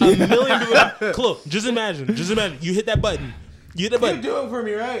money. A million people. Cliff, just imagine. You hit that button. You hit that button. do it for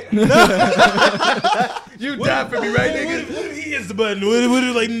me, right? You die for me, right, nigga? What if he hits the button? What if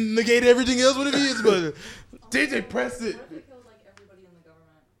it like negate everything else? What if he hits the button? DJ, press it. What if it kills like everybody in the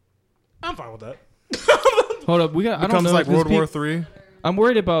government? I'm fine with that. Hold up. We got. I don't Becomes know. like if this World War peop- III. I'm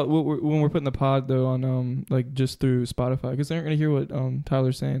worried about when we're putting the pod though on like just through Spotify because they aren't gonna hear what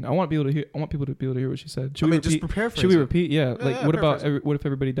Tyler's saying. I want people to hear. I want people to be able to hear what she said. Should we just repeat? paraphrase Should we it. repeat? Yeah. Like, yeah, what about paraphrase what if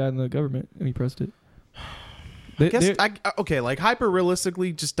everybody died in the government and we pressed it? Okay, like hyper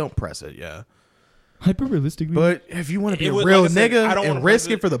realistically, just don't press it, yeah. Hyper realistically. But if you want to be It a would- real like I said, I nigga don't and wanna risk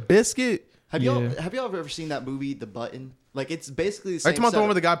press it for the biscuit, Have y'all Yeah. ever seen that movie, The Button? Like it's basically the are same. you talking about the one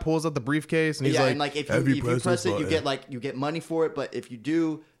where setup. the guy pulls out the briefcase and he's yeah, like, and like if "Have you press this it, you button?" get you get money for it. But if you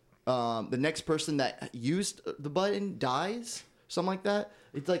do, the next person that used the button dies, something like that.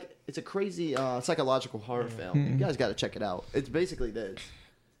 It's a crazy psychological horror film. You guys got to check it out. It's basically this.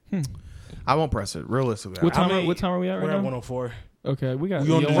 I won't press it. Realistically, What I- time? What time are we at We're right at now? 104. Okay, we got.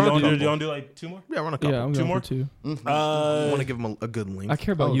 You want yeah, to do like 2 more? yeah, run a couple. yeah, I'm Two going more? for 2. I want to give him a good link. I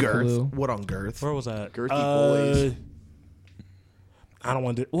care about you, girth. Khalil. What on girth? Where was that? Girthy boys. I don't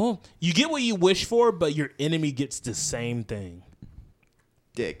want to. Well, you get what you wish for, but your enemy gets the same thing.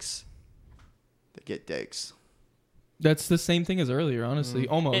 Dicks. They get dicks. That's the same thing as earlier, honestly.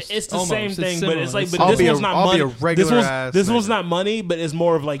 Almost. It's the Almost. same thing, but similar. it's like, but I'll this be one's a- not I'll be money. a regular ass this one's nigga. not money, but it's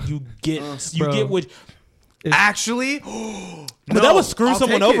more of like you get Bro. what. Actually, But that would screw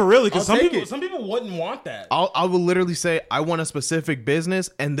someone over, really, because I'll some take people it. some people wouldn't want that. I will literally say I want a specific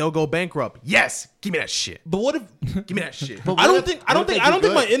business and they'll go bankrupt. Yes, give me that shit. But what if Give me that shit. I don't think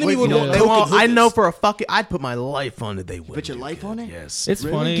my enemy would want They token won't- I hookers. know for a fucking. I'd put my life on it. They would. Put your life on it? Yes. It's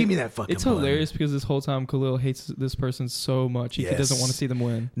Really? funny. Give me that fucking It's money. hilarious because this whole time Khalil hates this person so much. He doesn't Yes. want to see them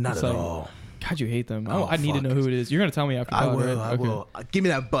win. Not It's at like, all. God, you hate them. Oh, I need to fuck. know who it is. You're gonna tell me after. I pod, will. right? I Okay. will. Give me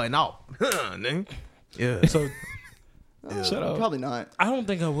that button. Nigga. Yeah. So Shut up. Probably not. I don't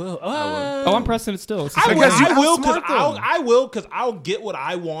think I will. Oh, I'm pressing it still. It's the I same will. Because you I will because outsmart them. I'll get what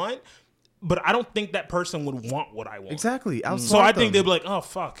I want, but I don't think that person would want what I want. Exactly. So I think they'd be like, "Oh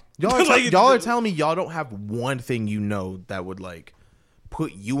fuck." Y'all are, Like, y'all are telling me y'all don't have one thing you know that would like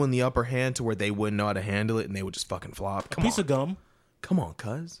put you in the upper hand to where they wouldn't know how to handle it and they would just fucking flop. Come piece on. of gum. Come on,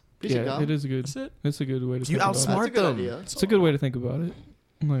 cuz. Piece of Yeah, gum. it is a good. That's it. It's a good way to You think about it. That's a outsmart good them. idea. It's a good way to think about it.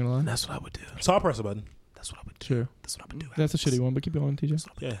 I'm not gonna lie. That's what I would do. So I'll press a button. That's what I would do. Sure. That's what I would do. That's a shitty one, but keep going, TJ.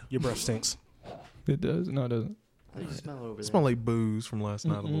 Yeah, your breath stinks. It does. No, it doesn't. How do you smell it over there? Smell like booze from last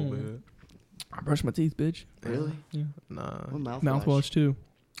night a little Mm-mm. bit. I brush my teeth, bitch. Really? Yeah. Nah. What mouthwash? Mouthwash too.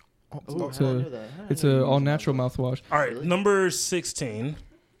 Ooh, It's how do I a- know that? How do I It's know you a use all natural mouthwash? mouthwash. All right, Really? number 16.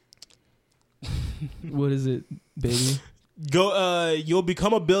 What is it, baby? Go. You'll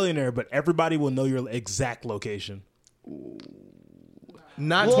become a billionaire, but everybody will know your exact location.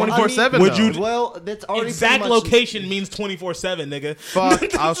 Not Well, I mean, 24/7. would though. you- Well, that's already Exact pretty much- location means 24/7, nigga.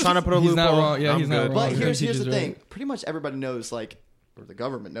 Fuck. I was trying to put a He's loophole. not wrong. Yeah, I'm he's not good. wrong. But Yeah, here's teacher's the right. thing. Pretty much everybody knows, like, or the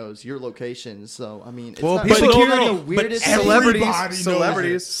government knows your location. So I mean, it's Well, not people it's don't not know, the weirdest but thing.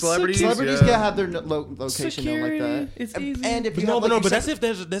 Celebrities. Celebrities yeah. gotta have their location known like Security, that. it's And- easy. And if you No, have, but like you that's said-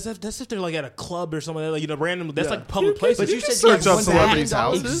 if that's if they're like at a club or something like random. That's Yeah. like public places. But you can said you search have up $1 celebrities'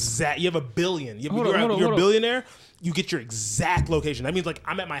 billion. houses. Exact. You have a billion. Hold on, hold on, You're hold a on. billionaire. You get your exact location. That means like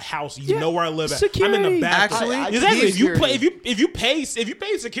I'm at my house. You Yeah, know where I live at. I'm in security. the back. Actually, exactly. If you security. play, if you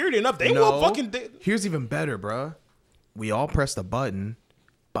pay security enough, they will fucking. Here's even better, bruh. We all press the button,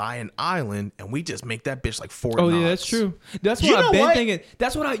 buy an island, and we just make that bitch like Fort Oh Knox. yeah, that's true. That's You what know I've been what? thinking.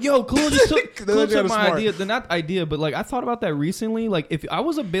 That's what Khalil just took, Khalil That's took kinda my smart. idea. Not idea, but like I thought about that recently. Like if I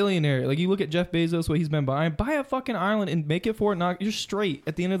was a billionaire, like you look at Jeff Bezos, what he's been buying, buy a fucking island and make it Fort Knox. You're straight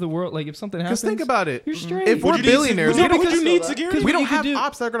at the end of the world. Like if something happens, Because think about it. You're straight. If we're Would you need- billionaires, no, we but don't, would you need that. security? we what don't you could have do-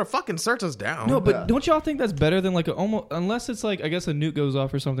 ops that are gonna fucking search us down. No, but Yeah. don't y'all think that's better than like a almost unless it's like I guess a nuke goes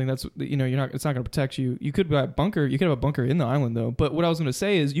off or something that's you're not it's not going to protect you. You could buy a bunker. You could have a bunker in the island though. But what I was going to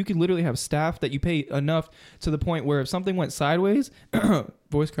say is you could literally have staff that you pay enough to the point where if something went sideways,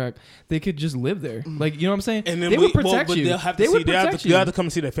 voice crack, they could just live there. Like you know what I'm saying? And then they would protect but you. They'll have to They see, would they have protect to, you. you have to come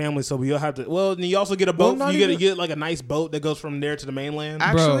see their family. So you'll have to. Well, and you also get a Well, boat. not You get even- get like a nice boat that goes from there to the mainland.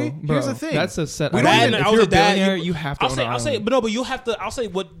 Actually, bro, here's the thing. That's a set. We I don't mean, even- if I was you're a a dad, billionaire, you have to. I'll own say, an I'll say, island. but no, but you'll have to. I'll say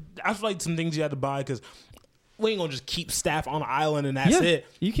what. I feel like some things you have to buy because we ain't gonna just keep staff on the island and that's Yeah, it.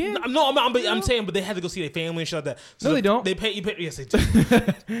 you can't. No, I'm saying, but they had to go see their family and shit like that. So No, they don't. They pay. You pay. Yes, they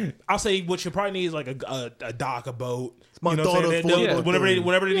do. I'll say what you probably need is like a dock, a boat. My You know what I'm saying? daughter's They'll- favorite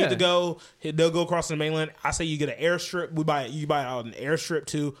whenever they Yeah. need to go, they'll go across the mainland. I say you get an airstrip. You buy out an airstrip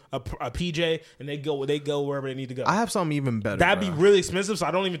to a PJ, and they go wherever they need to go. I have something even better. That'd bro. be really expensive. So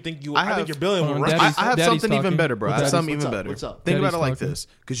I don't even think you. I think have- your billion Hold will on, run. Daddy's- I have Daddy's something even talking. better, bro. I have Daddy's- something what's even up? better. What's up? Think Daddy's about it like talking. this,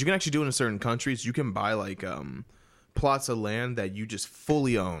 because you can actually do it in certain countries. You can buy like plots of land that you just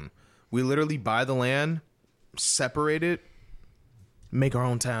fully own. We literally buy the land, separate it, make our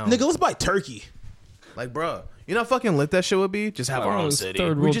own town. Nigga, let's buy Turkey. Like, bro, you know how fucking lit that shit would be? Just have our own it's city.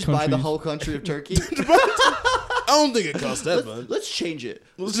 third We world just buy the countries. whole country of Turkey. I don't think it costs that much. Let's change it.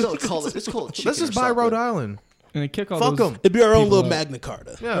 Let's call it. Let's call it. Let's just chicken buy or Rhode something. Island. and then kick all Fuck those them. It'd be our own people little out. Magna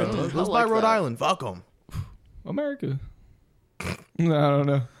Carta. Yeah, let's I buy like Rhode that. Island. Fuck them. America. No, I don't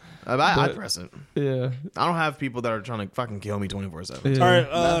know. I'd But- press it. Yeah. I don't have people that are trying to fucking kill me 24/7. Yeah. All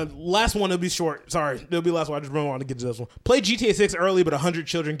right, last one. It'll be short. Sorry, it'll be last one. I just really want to get to this one. Play GTA 6 early, but 100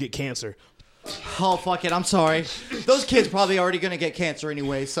 children get cancer. Oh fuck it! I'm sorry. Those kids probably already gonna get cancer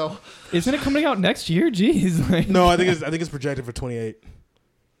anyway. So Isn't it coming out next year? Jeez. Like, No, I think it's projected for 28.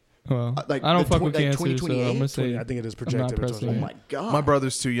 well, like I don't the fuck tw- with like cancer, so I'm 2028? gonna say I think it is I'm not projected for pressing 28. oh my god. My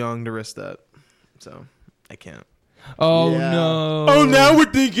brother's too young to risk that, so I can't. Oh Yeah. no. Oh, now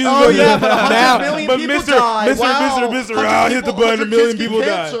we're thinking. Oh yeah, but 100 now, million but people Mr. die. Mr. Wow. Mr. 100 Ah, hit the people- button. 100 A million kids get people die.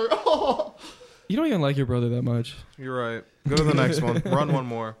 cancer. Oh. You don't even like your brother that much. You're right. Go to the next one. Run one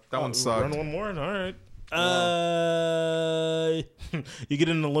more. That one sucked. Run one more. All right. You get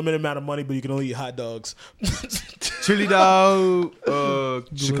an unlimited amount of money, but you can only eat hot dogs. chili dog,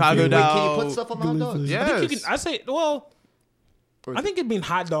 Chicago Wait, dog. can you put stuff on the hot dogs? Yes. I think you can. I say, well, I think it being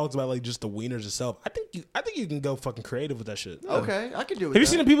hot dogs about like just the wieners itself. I think you can go fucking creative with that shit. Okay, I can do it. Have you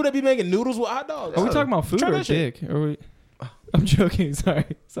seen the people that be making noodles with hot dogs? Are we talking about food Try or that shit. dick? Are we? I'm joking. Sorry.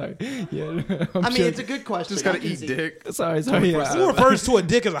 Yeah. I mean, it's a good question. Just gotta I can eat see. dick. Sorry. Who refers to a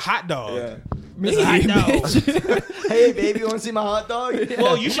dick as a hot dog? Me, It's a hot dog. bitch. Hey, baby, you want to see my hot dog?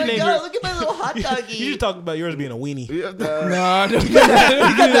 Well, you Oh should my name God, your. look at my little hot doggy. You should talk about yours being a weenie. No, don't do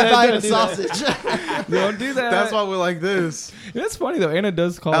that. Got that buying a Don't do that. sausage. Don't do that. That's why we're like this. That's funny though. Anna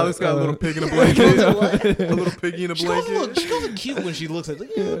does call. Alex it, got a little pig in a blanket. a little piggy in a She calls blanket. it cute when she looks at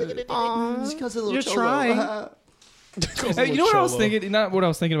it. Just because a little You're cholo. trying. Hey, you know what I was thinking? Not what I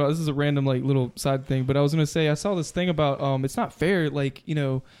was thinking about. This is a random like little side thing, but I was gonna say I saw this thing about it's not fair, like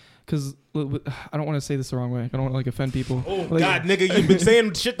because I don't want to say this the wrong way. I don't want to like offend people. Oh like, God, nigga, you've been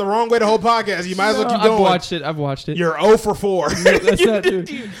saying shit the wrong way the whole podcast. You might as well keep going. I've watched it. You're 0 for 4. That's not true.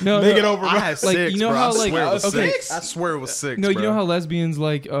 No, Make no. it over. I had Like, six, you know bro. how, I like, swear it was okay. six. I swear it was 6. No, you bro. know how lesbians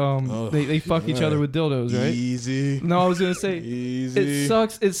like they fuck each other with dildos, right? Easy. No, I was gonna say Easy. it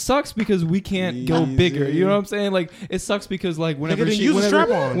sucks. It sucks because we can't go Easy. bigger. You know what I'm saying? Like it sucks because like whenever then use a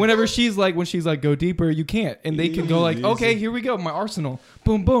strap-on. whenever she's like go deeper, you can't, and they can go like, Easy. okay, here we go, my arsenal,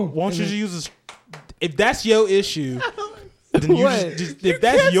 boom, boom. Why don't you And just use this? If that's your issue, then you What? just if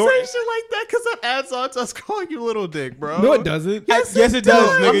that's your. say shit like that because it adds on to us calling you little dick, bro. then- no, it doesn't. Yes, it does,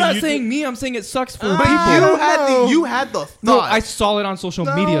 nigga. I'm not You- saying me. I'm saying it sucks for But people. you had the thought. No, I saw it on social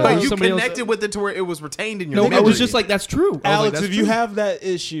media. But you Somebody connected with it to where it was retained in your No, memory. I was just like, that's true. I was like, Alex, that's if you true. have that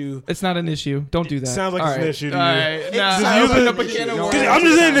issue, It's not an issue. Don't do that. sounds like All it's an right. issue to All you. right. Nah, Just I use opened it- up a can of worms. I'm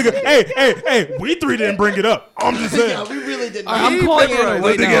just saying, nigga. Hey, we three didn't bring it up. I'm just saying. Yeah, we really did All right, not. I'm calling Pepper Anna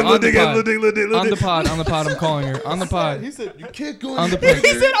rice. right now on the pod. On the pod. pod. On the pod. I'm calling her. On the pod. He said you can't go On the in pod.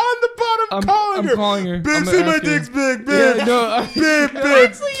 He said on the bottom, I'm calling her. calling her. Big, I'm see gonna my ask her. dick's big, Yeah, big. no,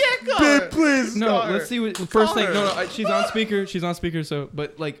 Big, please. no. Call her. Let's see what first Call thing. her. No, she's on speaker. She's on speaker. So,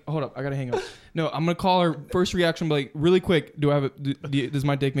 but like, hold up, I gotta hang up. No, I'm gonna call her. First reaction, be like, really quick. Do I have it? Does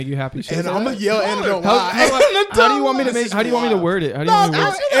my dick make you happy? She And said, I'm gonna yell and don't how, lie. how do you want me to make? How do you want me to word it? How do you want me to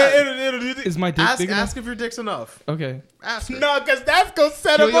word it? Is my dick big enough? Ask if your dick's enough. Okay. Ask her. No, because that's gonna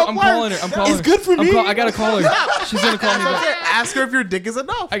set Yo, him yo, up I'm worse. calling her. I'm calling It's her. good for me. I gotta call her. She's gonna call me back. Ask her if your dick is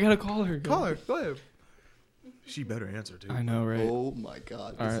enough. I gotta call her. Call her. Go ahead. She better answer, dude. I know, right? Oh my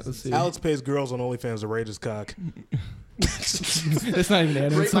God. All right, let's see. Alex pays girls on OnlyFans to rate his cock. It's not even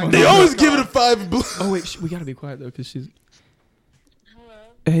Anna. It's someone They else. always give it a 5 and blue. Oh wait, we gotta be quiet though, cause she's.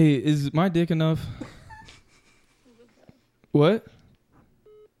 Hey, is my dick enough? What?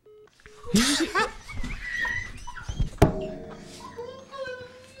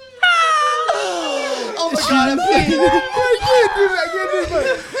 Oh my God.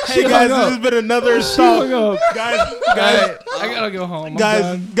 Hey guys, this has been another Hung installment. up. Guys, I gotta go home. I'm guys,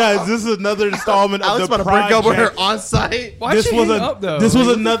 done. guys, this is another installment I was of the about to break up with her project. on site. Why'd This she was hang a up though? this was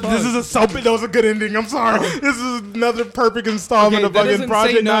Like, what another the this fuck? is a so that was a good ending. I'm sorry. This is another perfect installment Okay, of that fucking doesn't say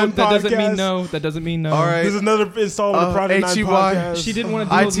Project no. 9 That doesn't mean podcast. no. That doesn't mean no. All right. This is another installment of Project 9 HEY. podcast. She didn't want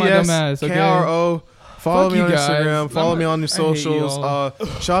to deal with my dumb ass. Okay. KRO. Follow Fuck me you on guys. Instagram. Follow me on your I hate socials. y'all.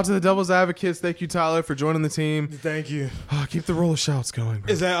 Shout out to the Devil's Advocates. Thank you, Tyler, for joining the team. Thank you. Keep the roll of shouts going,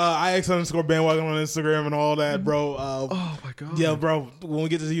 bro. Is that IX_bandwagon on Instagram and all that, bro? Oh my god. Yeah, bro. When we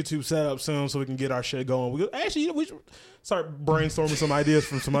get this YouTube set up soon, so we can get our shit going, we should start brainstorming some ideas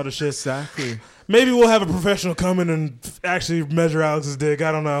from some other shit. Exactly. Maybe we'll have a professional come in and actually measure Alex's dick.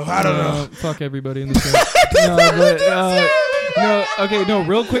 I don't know. I don't know. Fuck everybody in the chat. No, but no. Okay, no.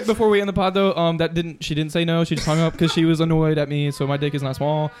 Real quick before we end the pod though, she didn't say no. She just hung up because she was annoyed at me. So my dick is not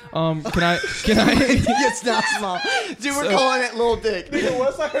small. Can I? It's not small. Dude, we're calling it little dick.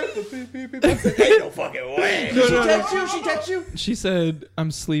 Once I heard the beep beep beep, I said, "Ain't no fucking way." She text you? She text you? She said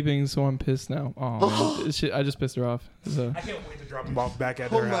I'm sleeping, so I'm pissed now. Oh, man. I just pissed her off. So. I can't wait to drop him off back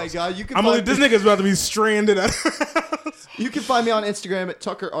at Oh their my house. God. You can I'm find like, this nigga's about to be stranded at her house. You can find me on Instagram at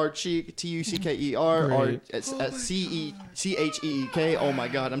Tucker Archie, TUCKER, or Great. CECHEEK. Oh my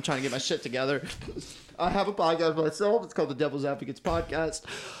God, I'm trying to get my shit together. I have a podcast myself. It's called the Devil's Advocates Podcast.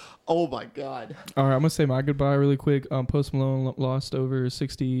 Oh my God. All right, I'm gonna say my goodbye really quick. Post Malone lost over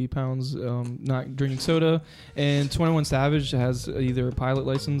 60 pounds not drinking soda, and 21 Savage has either a pilot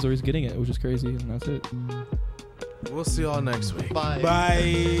license or he's getting it, which is crazy, and that's it. We'll see y'all next week. Bye.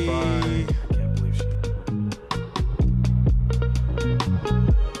 Bye. Bye. I can't believe she.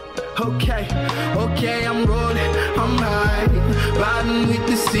 Okay, I'm rolling, I'm high, riding with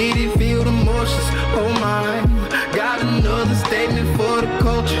the city, feel the motions, oh my, got another statement for